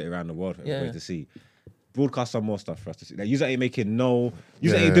broadcasted it around the world for everybody to see. Broadcast some more stuff for us to see. Like, you ain't making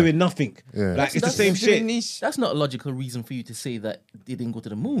ain't doing nothing. Yeah. Like, it's the same shit. That's not a logical reason for you to say that they didn't go to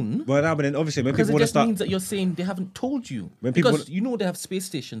the moon. Well, no, but then obviously when because people it want to just start... means that you're saying they haven't told you. Because you know they have space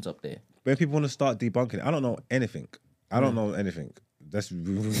stations up there. When people want to start debunking it, I don't know anything. I don't know anything. That's if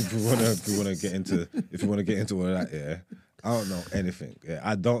we want to get into all of that, yeah. I don't know anything. Yeah,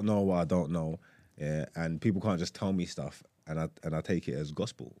 I don't know what I don't know. Yeah, and people can't just tell me stuff, and I take it as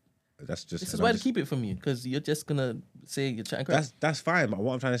gospel. This is why they keep it from you, because you're just gonna say you're chatting crap. That's fine, but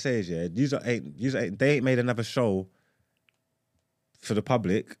what I'm trying to say is, yeah, they ain't made another show for the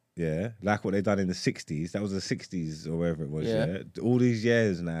public, yeah, like what they done in the 60s. That was the 60s or wherever it was, yeah. All these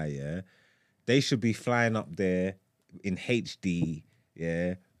years now, yeah, they should be flying up there in HD,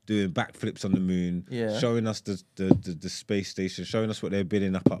 yeah, doing backflips on the moon, showing us the space station, showing us what they're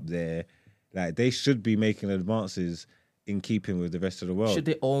building up there. Like, they should be making advances in keeping with the rest of the world. Should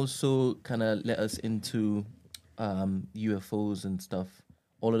they also kind of let us into UFOs and stuff?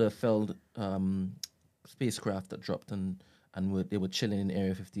 All of the failed spacecraft that dropped and they were chilling in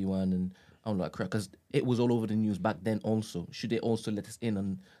Area 51 and all that crap, because it was all over the news back then also. Should they also let us in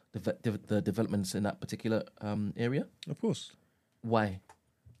on the developments in that particular area? Of course. Why?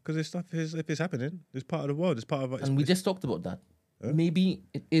 Because if it's happening, it's part of the world. It's part of... And we just talked about that. Huh? Maybe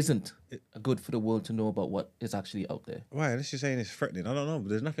it isn't good for the world to know about what is actually out there. Right, unless you're saying it's threatening. I don't know, but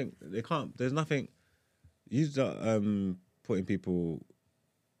there's nothing. There's nothing. You start putting people.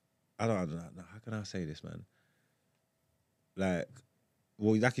 I don't know. How can I say this, man? Like,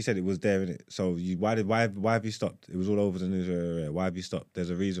 well, like you said, it was there, innit? So why have you stopped? It was all over the news area. Why have you stopped?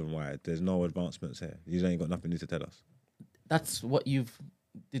 There's a reason why. There's no advancements here. You ain't got nothing new to tell us. That's what you've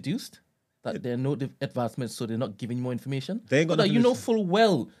deduced? That there are no advancements, so they're not giving you more information? They ain't got you know full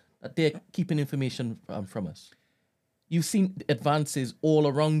well that they're keeping information from us. You've seen advances all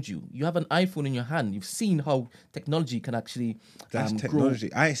around you. You have an iPhone in your hand. You've seen how technology can actually That's technology.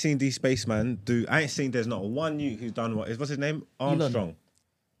 Grow. I ain't seen these spacemen do... I ain't seen there's not one youth who's done what's his name? Armstrong.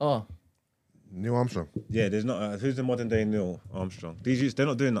 Oh. Neil Armstrong. Yeah, there's not... who's the modern day Neil Armstrong? These youths, they're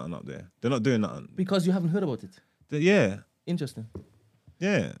not doing nothing up there. They're not doing nothing. Because you haven't heard about it? Yeah. Interesting.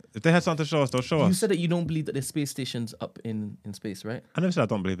 Yeah, if they had something to show us, they'll show us. You said that you don't believe that there's space stations up in space, right? I never said I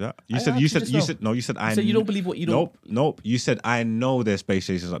don't believe that. You said I. So you don't believe what you don't. Nope. You said I know there's space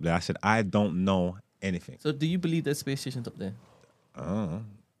stations up there. I said I don't know anything. So do you believe there's space stations up there? I don't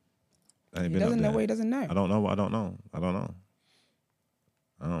know. He doesn't know what he doesn't know. I don't know what I don't know. I don't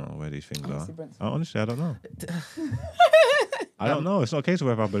know where these things are. Honestly, I don't know. I don't know. It's not a case of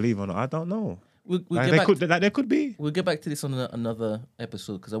whether I believe or not. I don't know. There could be. We'll get back to this on another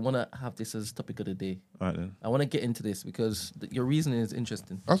episode because I want to have this as topic of the day. All right then. I want to get into this because your reasoning is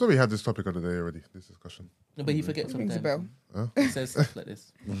interesting. I thought we had this topic of the day already. This discussion. No, but you forget sometimes. Rings a bell. Huh? He says stuff like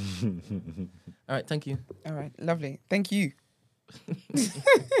this. All right, thank you. All right, lovely. Thank you.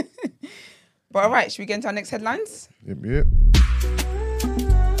 But all right, should we get into our next headlines? Yep.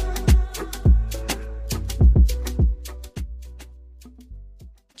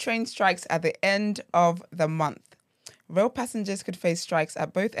 Train strikes at the end of the month. Rail passengers could face strikes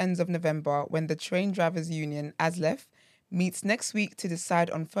at both ends of November when the Train Drivers Union, ASLEF, meets next week to decide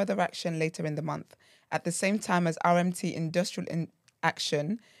on further action later in the month, at the same time as RMT Industrial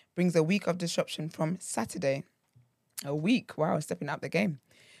Action brings a week of disruption from Saturday. A week? Wow, stepping up the game.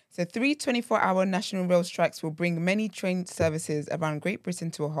 So 3 24-hour national rail strikes will bring many train services around Great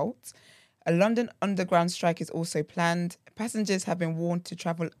Britain to a halt. A London Underground strike is also planned. Passengers have been warned to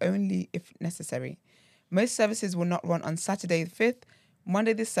travel only if necessary. Most services will not run on Saturday the 5th,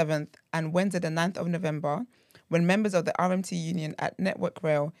 Monday the 7th, and Wednesday the 9th of November, when members of the RMT union at Network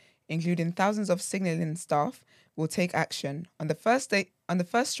Rail, including thousands of signalling staff, will take action. On the first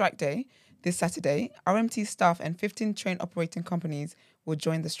strike day, this Saturday, RMT staff and 15 train operating companies will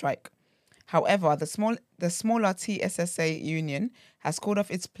join the strike. However, the smaller TSSA union has called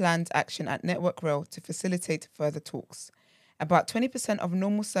off its planned action at Network Rail to facilitate further talks. About 20% of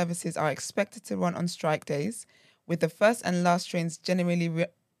normal services are expected to run on strike days, with the first and last trains generally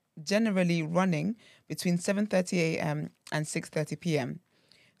running between 7:30 a.m. and 6:30 p.m.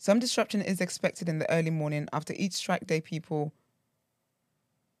 Some disruption is expected in the early morning after each strike day. It's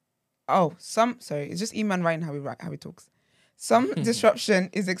just Eman writing how he talks. Some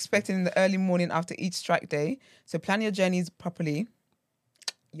disruption is expected in the early morning after each strike day, so plan your journeys properly,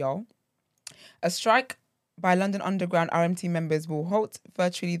 y'all. A strike by London Underground RMT members will halt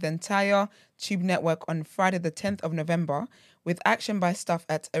virtually the entire tube network on Friday the 10th of November, with action by staff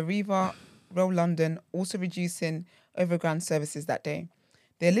at Arriva, Rail London also reducing overground services that day.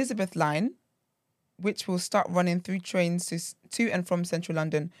 The Elizabeth line, which will start running through trains to and from central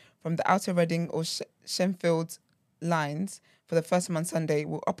London from the Outer Reading or Shenfield lines for the first time on Sunday,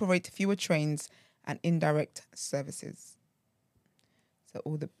 will operate fewer trains and indirect services. So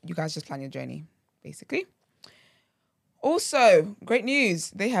you guys just plan your journey, basically. Also, great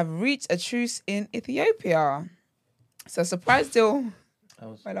news. They have reached a truce in Ethiopia. So surprise deal. Why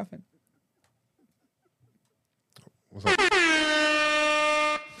are you laughing? What's up?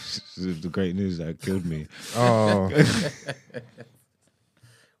 This is the great news that killed me. Oh.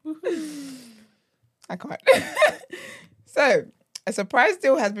 I can't. So, a surprise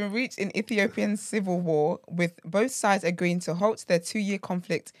deal has been reached in Ethiopian civil war, with both sides agreeing to halt their 2-year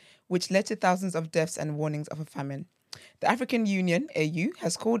conflict, which led to thousands of deaths and warnings of a famine. The African Union, AU,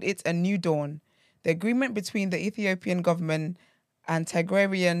 has called it a new dawn. The agreement between the Ethiopian government and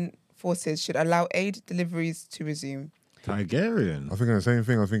Tigrarian forces should allow aid deliveries to resume. Tigerian? I was thinking the same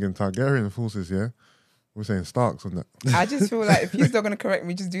thing. I was thinking Targaryen forces, yeah? We're saying Starks on that. I just feel like if you're still going to correct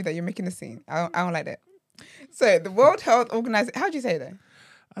me, just do that. You're making a scene. I don't like that. So the World Health Organization, how do you say that?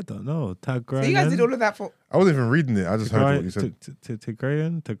 I don't know. Tigrarian? So you guys did all of that for... I wasn't even reading it. I just heard what you said.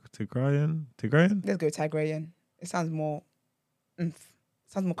 Tigrarian? Tigrarian? Let's go Tigrarian. It sounds more...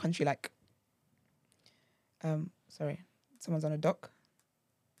 sounds more country-like. Sorry. Someone's on a dock.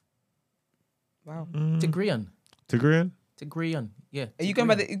 Wow. Tigrian. Yeah. Are you going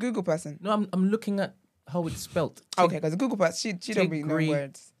by the Google person? No, I'm looking at how it's spelled. Okay, because the Google person, she don't really know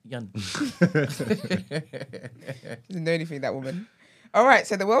words. She doesn't know anything, that woman. All right,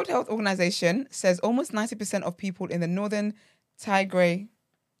 so the World Health Organization says almost 90% of people in the northern Tigray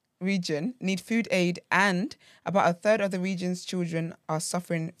region need food aid, and about a third of the region's children are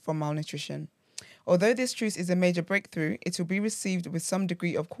suffering from malnutrition. Although this truce is a major breakthrough, it will be received with some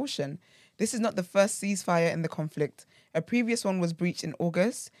degree of caution. This is not the first ceasefire in the conflict. A previous one was breached in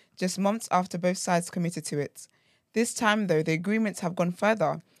August, just months after both sides committed to it. This time, though, the agreements have gone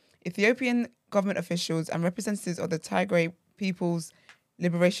further. Ethiopian government officials and representatives of the Tigray People's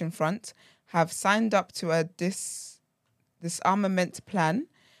Liberation Front have signed up to a disarmament plan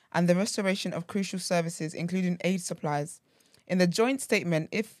and the restoration of crucial services, including aid supplies. In the joint statement,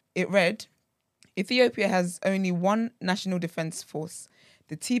 it read, Ethiopia has only one national defense force.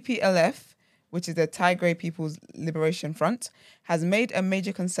 The TPLF, which is the Tigray People's Liberation Front, has made a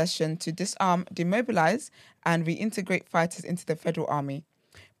major concession to disarm, demobilize, and reintegrate fighters into the federal army.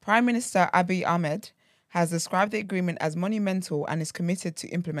 Prime Minister Abiy Ahmed has described the agreement as monumental and is committed to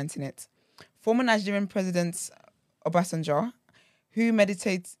implementing it. Former Nigerian President Obasanjo, who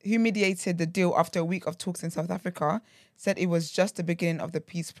mediated the deal after a week of talks in South Africa, said it was just the beginning of the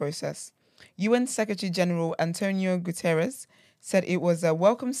peace process. UN Secretary General Antonio Guterres said it was a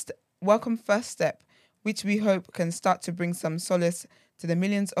welcome first step, which we hope can start to bring some solace to the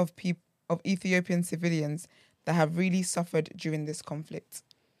millions of Ethiopian civilians that have really suffered during this conflict.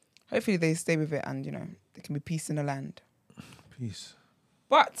 Hopefully they stay with it and, there can be peace in the land. Peace.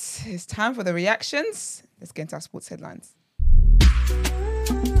 But it's time for the reactions. Let's get into our sports headlines.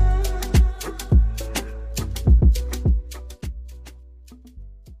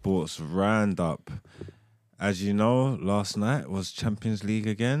 Sports roundup. As you know, last night was Champions League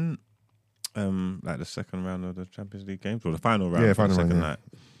again. Like the second round of the Champions League games, or the final round of the second night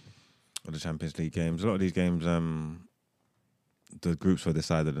of the Champions League games. A lot of these games, the groups were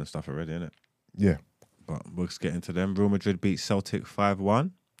decided and stuff already, innit? Yeah. But we'll just get into them. Real Madrid beat Celtic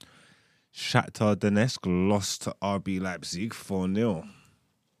 5-1. Shakhtar Donetsk lost to RB Leipzig 4-0.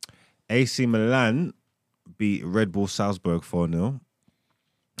 AC Milan beat Red Bull Salzburg 4-0.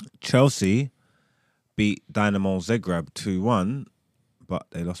 Chelsea beat Dynamo Zagreb 2-1, but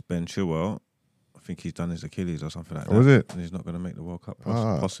they lost Ben Chilwell. I think he's done his Achilles or something like that. Was it? And he's not going to make the World Cup,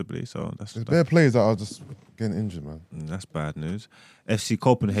 possibly. So that's bare players that are just getting injured, man. That's bad news. FC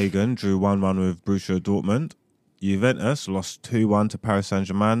Copenhagen drew 1-1 with Borussia Dortmund. Juventus lost 2-1 to Paris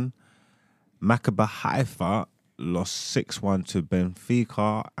Saint-Germain. Maccabi Haifa lost 6-1 to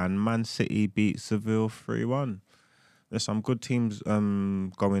Benfica, and Man City beat Seville 3-1. There's some good teams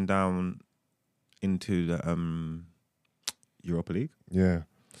going down into the Europa League. Yeah.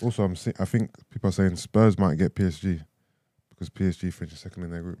 Also, I think people are saying Spurs might get PSG because PSG finished second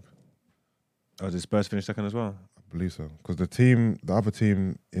in their group. Oh, did Spurs finish second as well? I believe so. Because the other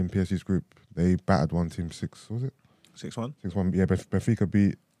team in PSG's group, they battered one team 6, was it? 6-1? 6-1. Yeah, Benfica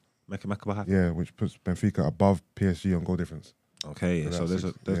beat... Maccabi Haifa. Yeah, which puts Benfica above PSG on goal difference. Okay, so there's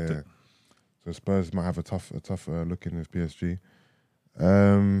So Spurs might have a tough look in with PSG.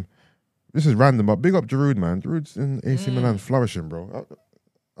 This is random, but big up Giroud, man. Giroud's in AC Milan flourishing, bro.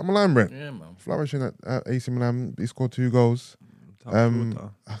 I'm a line, Brent. Yeah, man. Flourishing at AC Milan. He scored 2 goals. Top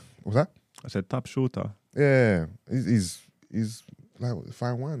shooter. What was that? I said top shooter. Yeah, he's like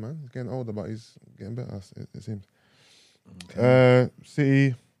fine wine, man. He's getting older, but he's getting better. It seems. Okay.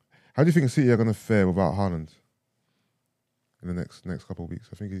 City. How do you think City are gonna fare without Haaland in the next couple of weeks?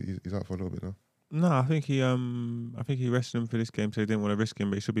 I think he's out for a little bit now. No, I think he rested him for this game, so he didn't want to risk him,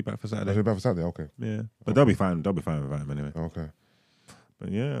 but he should be back for Saturday. He'll be back for Saturday. Okay. Yeah, but they'll be fine. They'll be fine without him anyway. Okay.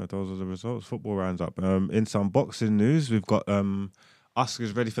 But yeah, those are the results. Football rounds up. In some boxing news, we've got Usyk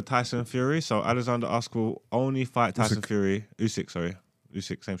is ready for Tyson Fury. So Alexander Usyk will only fight Tyson Fury. Usyk,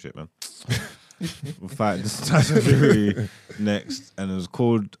 same shit, man. Will fight Tyson Fury next, and it was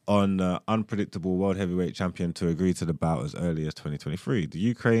called on unpredictable world heavyweight champion to agree to the bout as early as 2023. The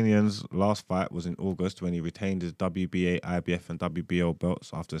Ukrainian's last fight was in August when he retained his WBA, IBF, and WBO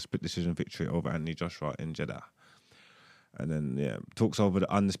belts after a split decision victory over Anthony Joshua in Jeddah. And then, talks over the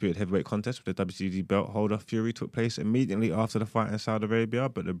undisputed heavyweight contest with the WCD belt holder Fury took place immediately after the fight in Saudi Arabia,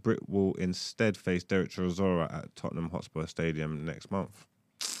 but the Brit will instead face Derek Chisora at Tottenham Hotspur Stadium next month.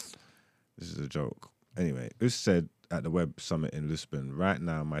 This is a joke. Anyway, Us said at the Web Summit in Lisbon, right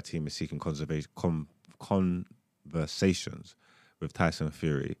now my team is seeking conversations with Tyson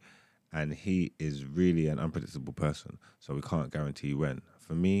Fury, and he is really an unpredictable person, so we can't guarantee when.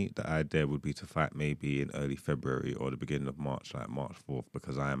 For me, the idea would be to fight maybe in early February or the beginning of March, like March 4th,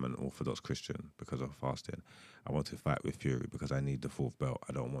 because I am an Orthodox Christian, because of fasting. I want to fight with Fury because I need the 4th belt.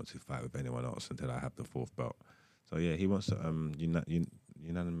 I don't want to fight with anyone else until I have the 4th belt. So yeah, he wants to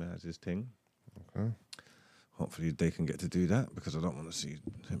unanimize his thing. Okay. Hopefully they can get to do that because I don't want to see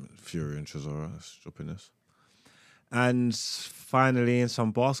him, Fury and Chisora. That's stupidness. And finally, in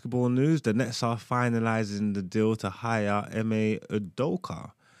some basketball news, the Nets are finalising the deal to hire Ime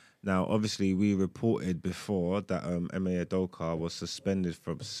Udoka. Now, obviously, we reported before that Ime Udoka was suspended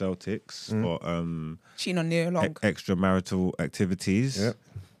from Celtics for cheating on Nia Long. Extramarital activities. Yep.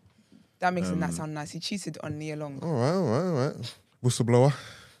 That makes that sound nice. He cheated on Nia Long. All right. Whistleblower.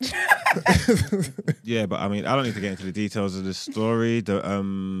 Yeah, but I mean, I don't need to get into the details of the story. The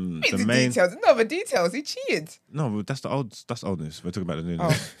main details. No, the details. He cheated. No, but that's old news. We're talking about the new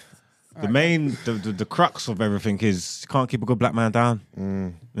news. The crux of everything is you can't keep a good black man down.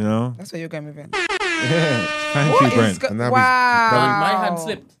 You know? That's where you're going with it. Yeah. Thank you, Brent. Wow. My hand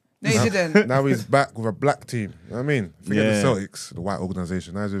slipped. No, you didn't. Now he's back with a black team. You know what I mean? Forget the Celtics, the white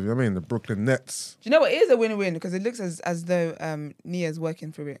organisation. Now he's with, the Brooklyn Nets. Do you know what? It is a win-win because it looks as though Nia's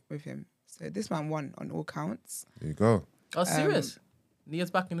working through it with him. So this man won on all counts. There you go. Oh, serious? Nia's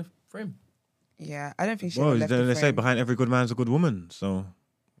back in the frame. Yeah, I don't think she. Well, left the they say frame. behind every good man's a good woman, so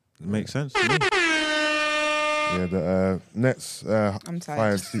it makes sense to me. Yeah, the Nets I'm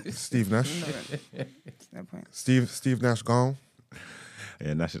tired. fired Steve Nash. No point. Steve Nash gone.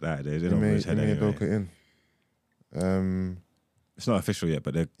 Yeah, Nash is out there. They don't put his head anyway. It's not official yet,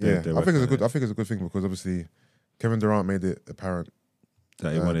 but they're I think it's a good thing because obviously Kevin Durant made it apparent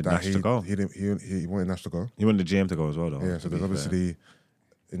that he wanted Nash to go. He wanted Nash to go. He wanted the GM to go as well, though. Yeah, so there's obviously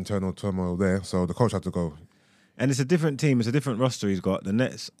internal turmoil there. So the coach had to go. And it's a different team. It's a different roster he's got. The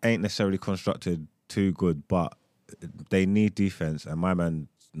Nets ain't necessarily constructed too good, but they need defense. And my man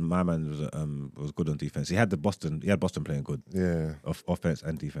was good on defense. He had Boston playing good. Yeah. Offense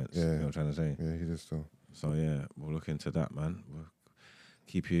and defense. Yeah. You know what I'm trying to say? Yeah, he did still. So yeah, we'll look into that, man. We'll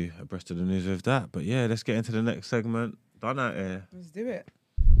keep you abreast of the news with that. But yeah, let's get into the next segment. Done out here. Let's do it.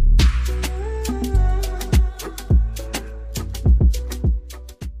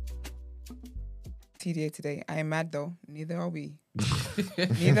 TDA today. I am mad though. Neither are we.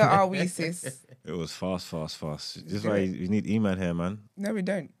 Neither are we, sis. It was fast. This is why you need E-Man here, man. No, we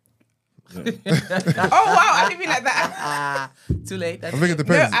don't. Yeah. Oh wow, I didn't mean like that. Too late. I think it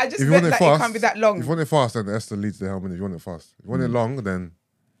depends. No, I just if you meant want it like fast, it can't be that long. If you want it fast, then Esther leads the helmet. If you want it fast, if you want it long, then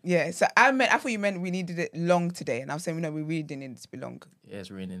Yeah, so I thought you meant we needed it long today, and I was saying no, we really didn't need it to be long. Yeah,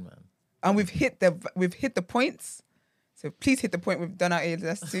 it's raining, man. And we've hit the points. So please hit the point with Done Out Here.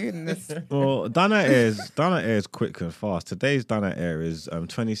 That's two. And this. Well, Done Out Here is quick and fast. Today's Done Out Here is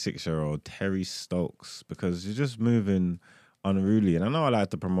 26-year-old Terry Stokes, because you're just moving unruly. And I know I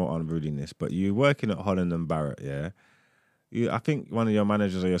like to promote unruliness, but you're working at Holland and Barrett, yeah? I think one of your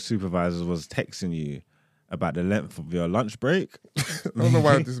managers or your supervisors was texting you about the length of your lunch break. I don't know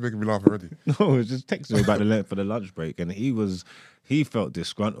why this is making me laugh already. No, it was just texting me about the length of the lunch break, and he felt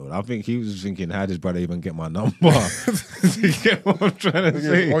disgruntled. I think he was thinking, how did brother even get my number? You get what I'm trying to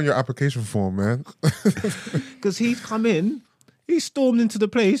say? On your application form, man. Because he's come in, he stormed into the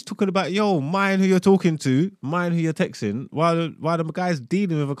place talking about, yo, mind who you're talking to, mind who you're texting, while the guy's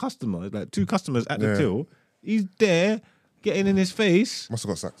dealing with a customer, like two customers at the till. He's there getting in his face. Must have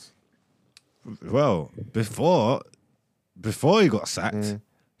got sacked. Well, before he got sacked,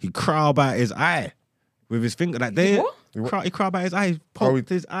 he crowed out his eye with his finger. Like he crowed out his eye. He poked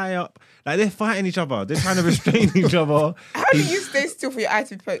his eye up. Like they're fighting each other. They're trying to restrain each other. How do you stay still for your eye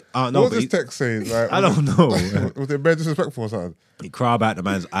to be poked? No, what was this text saying? Like, I don't know. Was it very disrespectful or something? He crowed out the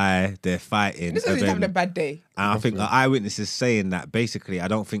man's eye. They're fighting. This is he's having a bad day. And I think the eyewitness is saying that basically, I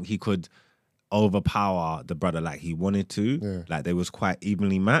don't think he could overpower the brother like he wanted to. Yeah. Like they was quite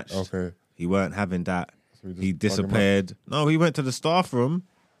evenly matched. Okay. He weren't having that. So He disappeared. No, he went to the staff room.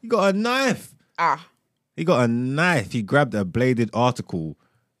 He got a knife. He got a knife. He grabbed a bladed article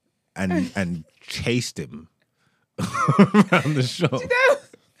and chased him around the shop.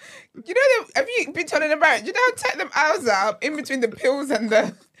 You know, have you been told in America? You know how tight them hours are in between the pills and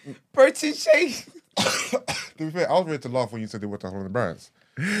the protein shake? To be fair, I was ready to laugh when you said they were talking on the Barretts.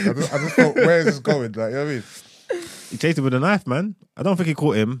 I just thought, where is this going? Like, you know what I mean? He chased him with a knife, man. I don't think he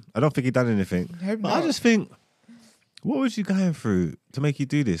caught him. I don't think he done anything. But I just think, what was you going through to make you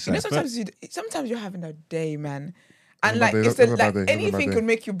do this? You know, sometimes you're having a day, man, and like anything could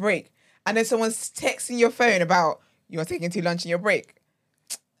make you break. And then someone's texting your phone about you're taking too lunch in your break.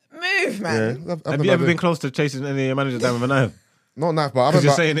 Move, man. Yeah, have you ever been close to chasing any of your managers down with a knife? Not a knife, but I remember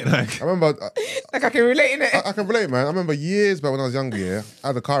you're saying it like. I remember. Like I can relate in it. I can relate, man. I remember years back when I was younger. Yeah, I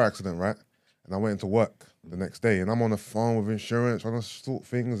had a car accident, right, and I went into work the next day, and I'm on the phone with insurance trying to sort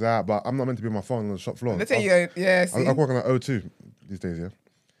things out, but I'm not meant to be on my phone on the shop floor. Let's say I'm working at O2 these days. Yeah,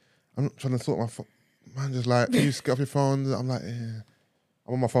 I'm trying to sort my phone. Man, just like, can you get off your phone? I'm like, yeah.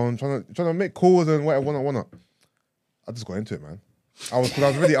 I'm on my phone trying to make calls and whatever, whatnot. I just got into it, man. I was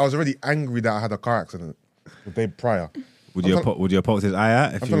already angry that I had a car accident the day prior. Would you have poked his eye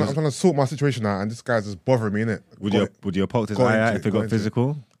out? I'm trying to sort my situation out, and this guy's just bothering me, innit? Would you have poked his eye out if it got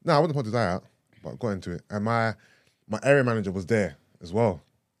physical? No, I wouldn't have poked his eye out, but I got into it. And my area manager was there as well.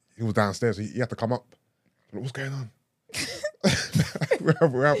 He was downstairs, so he had to come up. Like, what's going on?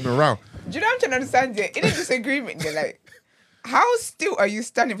 we're having a row. Do you know what I'm trying to understand here? In a disagreement, you're like, how still are you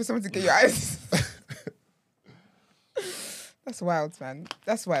standing for someone to get your eyes? That's wild, man.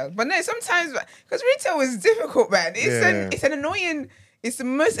 That's wild. But no, sometimes, because retail is difficult, man. It's an annoying, it's the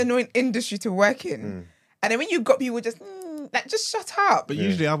most annoying industry to work in. And then when you got people just shut up. But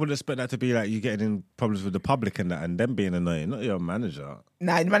usually I would expect that to be like you getting in problems with the public and that, and them being annoying, not your manager.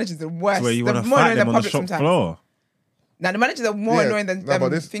 Nah, the manager's the worst. It's where you want to fight them on the shop floor. Nah, the managers are more annoying than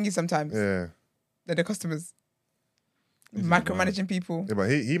thingy sometimes. Yeah. Than the customers. Micromanaging people. Yeah, but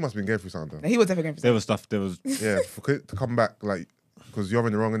he must have been going through something. No, he was definitely going through something. There was to come back, like, because you're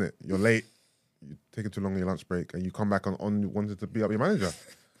in the wrong, innit? You're late, you're taking too long on your lunch break, and you come back on wanted to beat up your manager.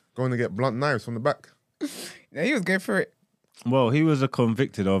 Going to get blunt knives from the back. Yeah, he was going for it. Well, he was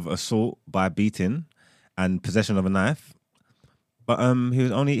convicted of assault by beating and possession of a knife. But he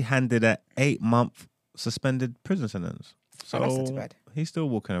was only handed an 8-month suspended prison sentence. So that's not too bad. He's still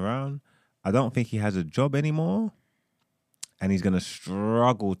walking around. I don't think he has a job anymore. And he's going to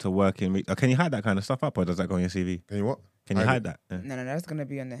struggle to work in... Can you hide that kind of stuff up, or does that go on your CV? Can you what? Can you hide that? Yeah. No, that's going to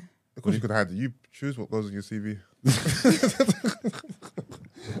be on there. Of course you could hide it. You choose what goes on your CV.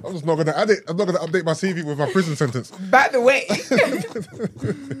 I'm just not going to add it. I'm not going to update my CV with my prison sentence. By the way, I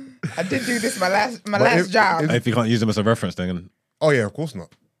did do this my last job. If you can't use them as a reference, then... Oh, yeah, of course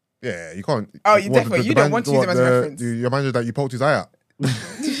not. Yeah, you can't. Oh, you definitely... You don't want to use them as a reference. Your manager that you poked his eye out.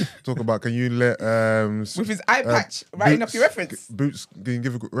 Talk about, can you let with his eye patch writing up your reference? Boots, can you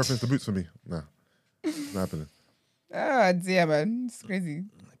give a reference to Boots for me? Nah, not happening. Oh dear, man, it's crazy.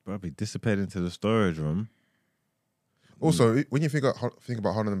 Probably disappeared into the storage room. Also, when you think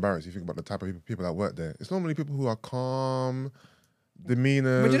about Holland & Barrett's, you think about the type of people that work there. It's normally people who are calm,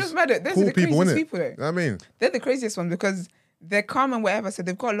 demeanor. But you know, they're cool the craziest people, though. You know what I mean, they're the craziest ones because they're calm and whatever, so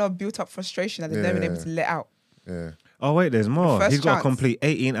they've got a lot of built-up frustration that they've never been able to let out. Yeah. Oh wait, there's more. He's got to complete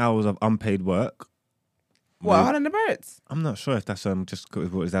 18 hours of unpaid work. What, Holland & Barrett's? I'm not sure if that's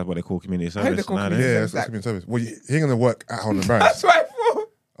is that what they call community service? I hope they call community service. That's community service. Well, he ain't gonna work at Holland & Barrett's. That's what I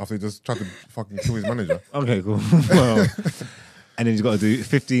thought. After he just tried to fucking kill his manager. Okay, cool. Well, and then he's got to do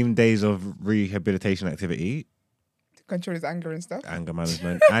 15 days of rehabilitation activity. To control his anger and stuff. Anger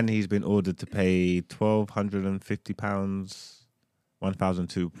management. And he's been ordered to pay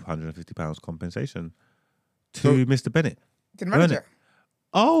 £1,250 compensation to Mr. Bennett. To the manager.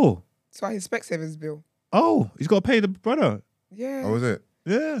 Oh. That's why his Specsavers bill. Oh, he's got to pay the brother. Yeah. Oh, is it?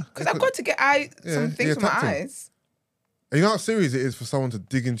 Yeah. Because I've got to get some things for my eyes. And you know how serious it is for someone to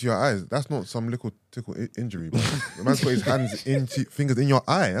dig into your eyes? That's not some little tickle injury, bro. The man's got his fingers in your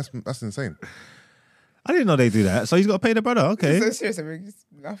eye. That's insane. I didn't know they do that. So he's got to pay the brother. Okay. It's so serious. I'm just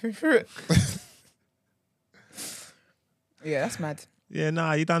laughing through it. Yeah, that's mad. Yeah,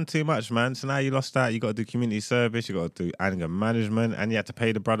 nah, you done too much, man. So now you lost out. You got to do community service. You got to do anger management, and you had to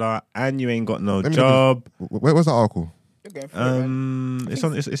pay the brother, and you ain't got no job. Where's that article? You're going for it, man.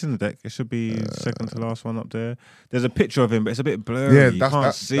 It's in the deck. It should be second to last one up there. There's a picture of him, but it's a bit blurry. Yeah, you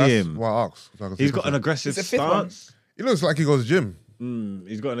can't see him. Why I asked. So He's got an aggressive stance. He looks like he goes gym.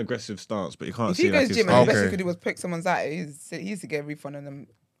 He's got an aggressive stance, but you can't If see. he goes like gym, his and the face. best he could do was pick someone's eye. He used to get a refund on them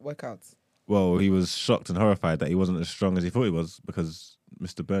workouts. Well, he was shocked and horrified that he wasn't as strong as he thought he was because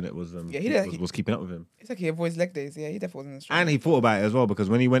Mr. Burnett was was keeping up with him. It's like he avoids leg days. Yeah, he definitely wasn't as strong. And he thought about it as well because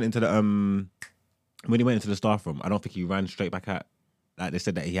when he went into the staff room, I don't think he ran straight back at. Like they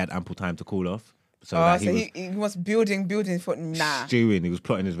said that he had ample time to cool off. So, he was building. Thought, nah. Stewing. He was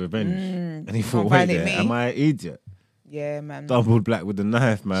plotting his revenge, and he thought, "Wait, am I an idiot?" Yeah, man. Doubled black with the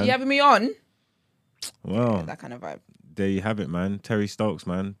knife, man. She having me on? Well, Yeah, that kind of vibe. there you have it, man. Terry Stokes,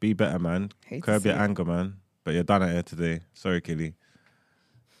 man. Be better, man. Curb your anger, man. But you're done at here today. Sorry, Killy.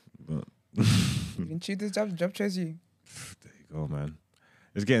 But You can choose this job. The job chose you. there you go, man.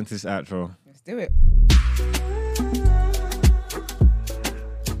 Let's get into this outro. Let's do it.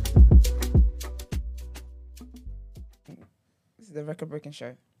 This is the record-breaking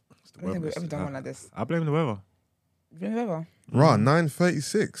show. I don't think we've ever done one like this. I blame the weather. Ever? Right,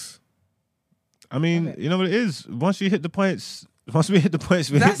 9:36. I mean, you know what it is? Once we hit the points, we hit the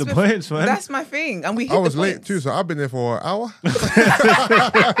points, man. That's my thing. And we hit I was the late points. too, so I've been there for an hour.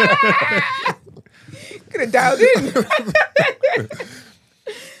 Could have dialed in.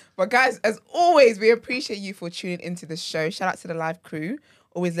 But guys, as always, we appreciate you for tuning into the show. Shout out to the live crew.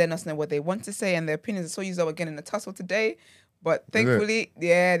 Always letting us know what they want to say and their opinions. I saw you again in a tussle today. But thankfully,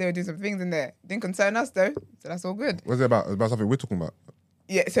 they were doing some things in there. Didn't concern us though. So that's all good. What's it about? About something we're talking about?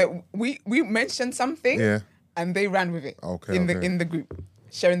 Yeah, so we mentioned something and they ran with it in the group,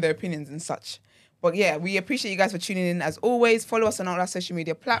 sharing their opinions and such. But yeah, we appreciate you guys for tuning in. As always, follow us on all our social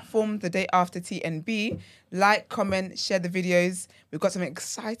media platforms, The Day After TNB. Like, comment, share the videos. We've got something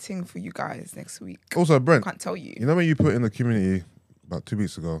exciting for you guys next week. Also, Brent, I can't tell you. You know when you put in the community about 2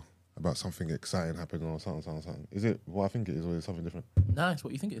 weeks ago about something exciting happening or something? Is it what I think it is or is it something different? Nice,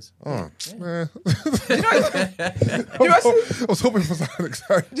 what you think it is. Oh, Yeah. I was hoping for something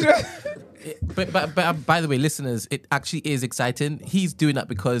exciting. But by the way, listeners, it actually is exciting. He's doing that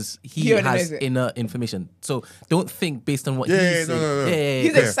because he has inner information. So don't think based on what he's saying. No.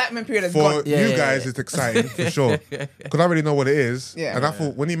 His excitement period has gone. For you guys, it's exciting for sure because I already know what it is. Yeah. And I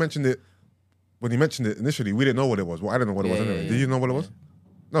thought when he mentioned it initially, we didn't know what it was. Well, I didn't know what it was anyway. Did you know what it was?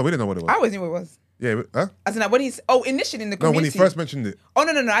 No, we didn't know what it was. I always knew what it was. Yeah, huh? As in, like, when initially in the community. No, when he first mentioned it. Oh,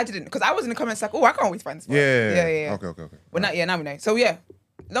 no, I didn't. Because I was in the comments like, I can't always find this one. Yeah. Okay. Well, now we know. So, yeah,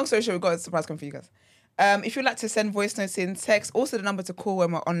 long story short, we've got a surprise coming for you guys. If you'd like to send voice notes in, text, also the number to call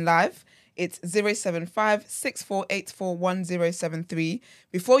when we're on live, it's 075-6484-1073.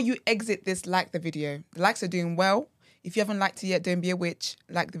 Before you exit this, like the video. The likes are doing well. If you haven't liked it yet, don't be a witch.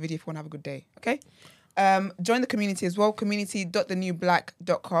 Like the video if you want to have a good day, okay? Join the community as well,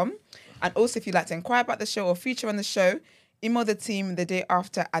 community.thenewblack.com. And also, if you'd like to inquire about the show or feature on the show, email the team the day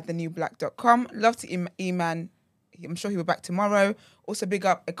after at thenewblack.com. Love to email. I'm sure he'll be back tomorrow. Also, big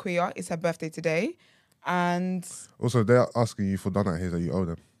up Aquia. It's her birthday today. And also, they're asking you for donut here that you owe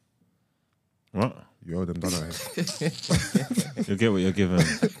them. What? You owe them donut here. You'll get what you're given.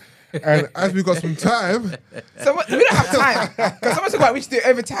 And as we got some time, we don't have time because someone talking about we should do it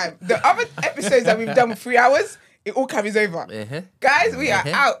over time. The other episodes that we've done with 3 hours, it all carries over. Guys, we are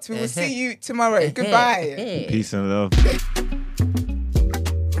out. We will see you tomorrow. Goodbye. Peace and love.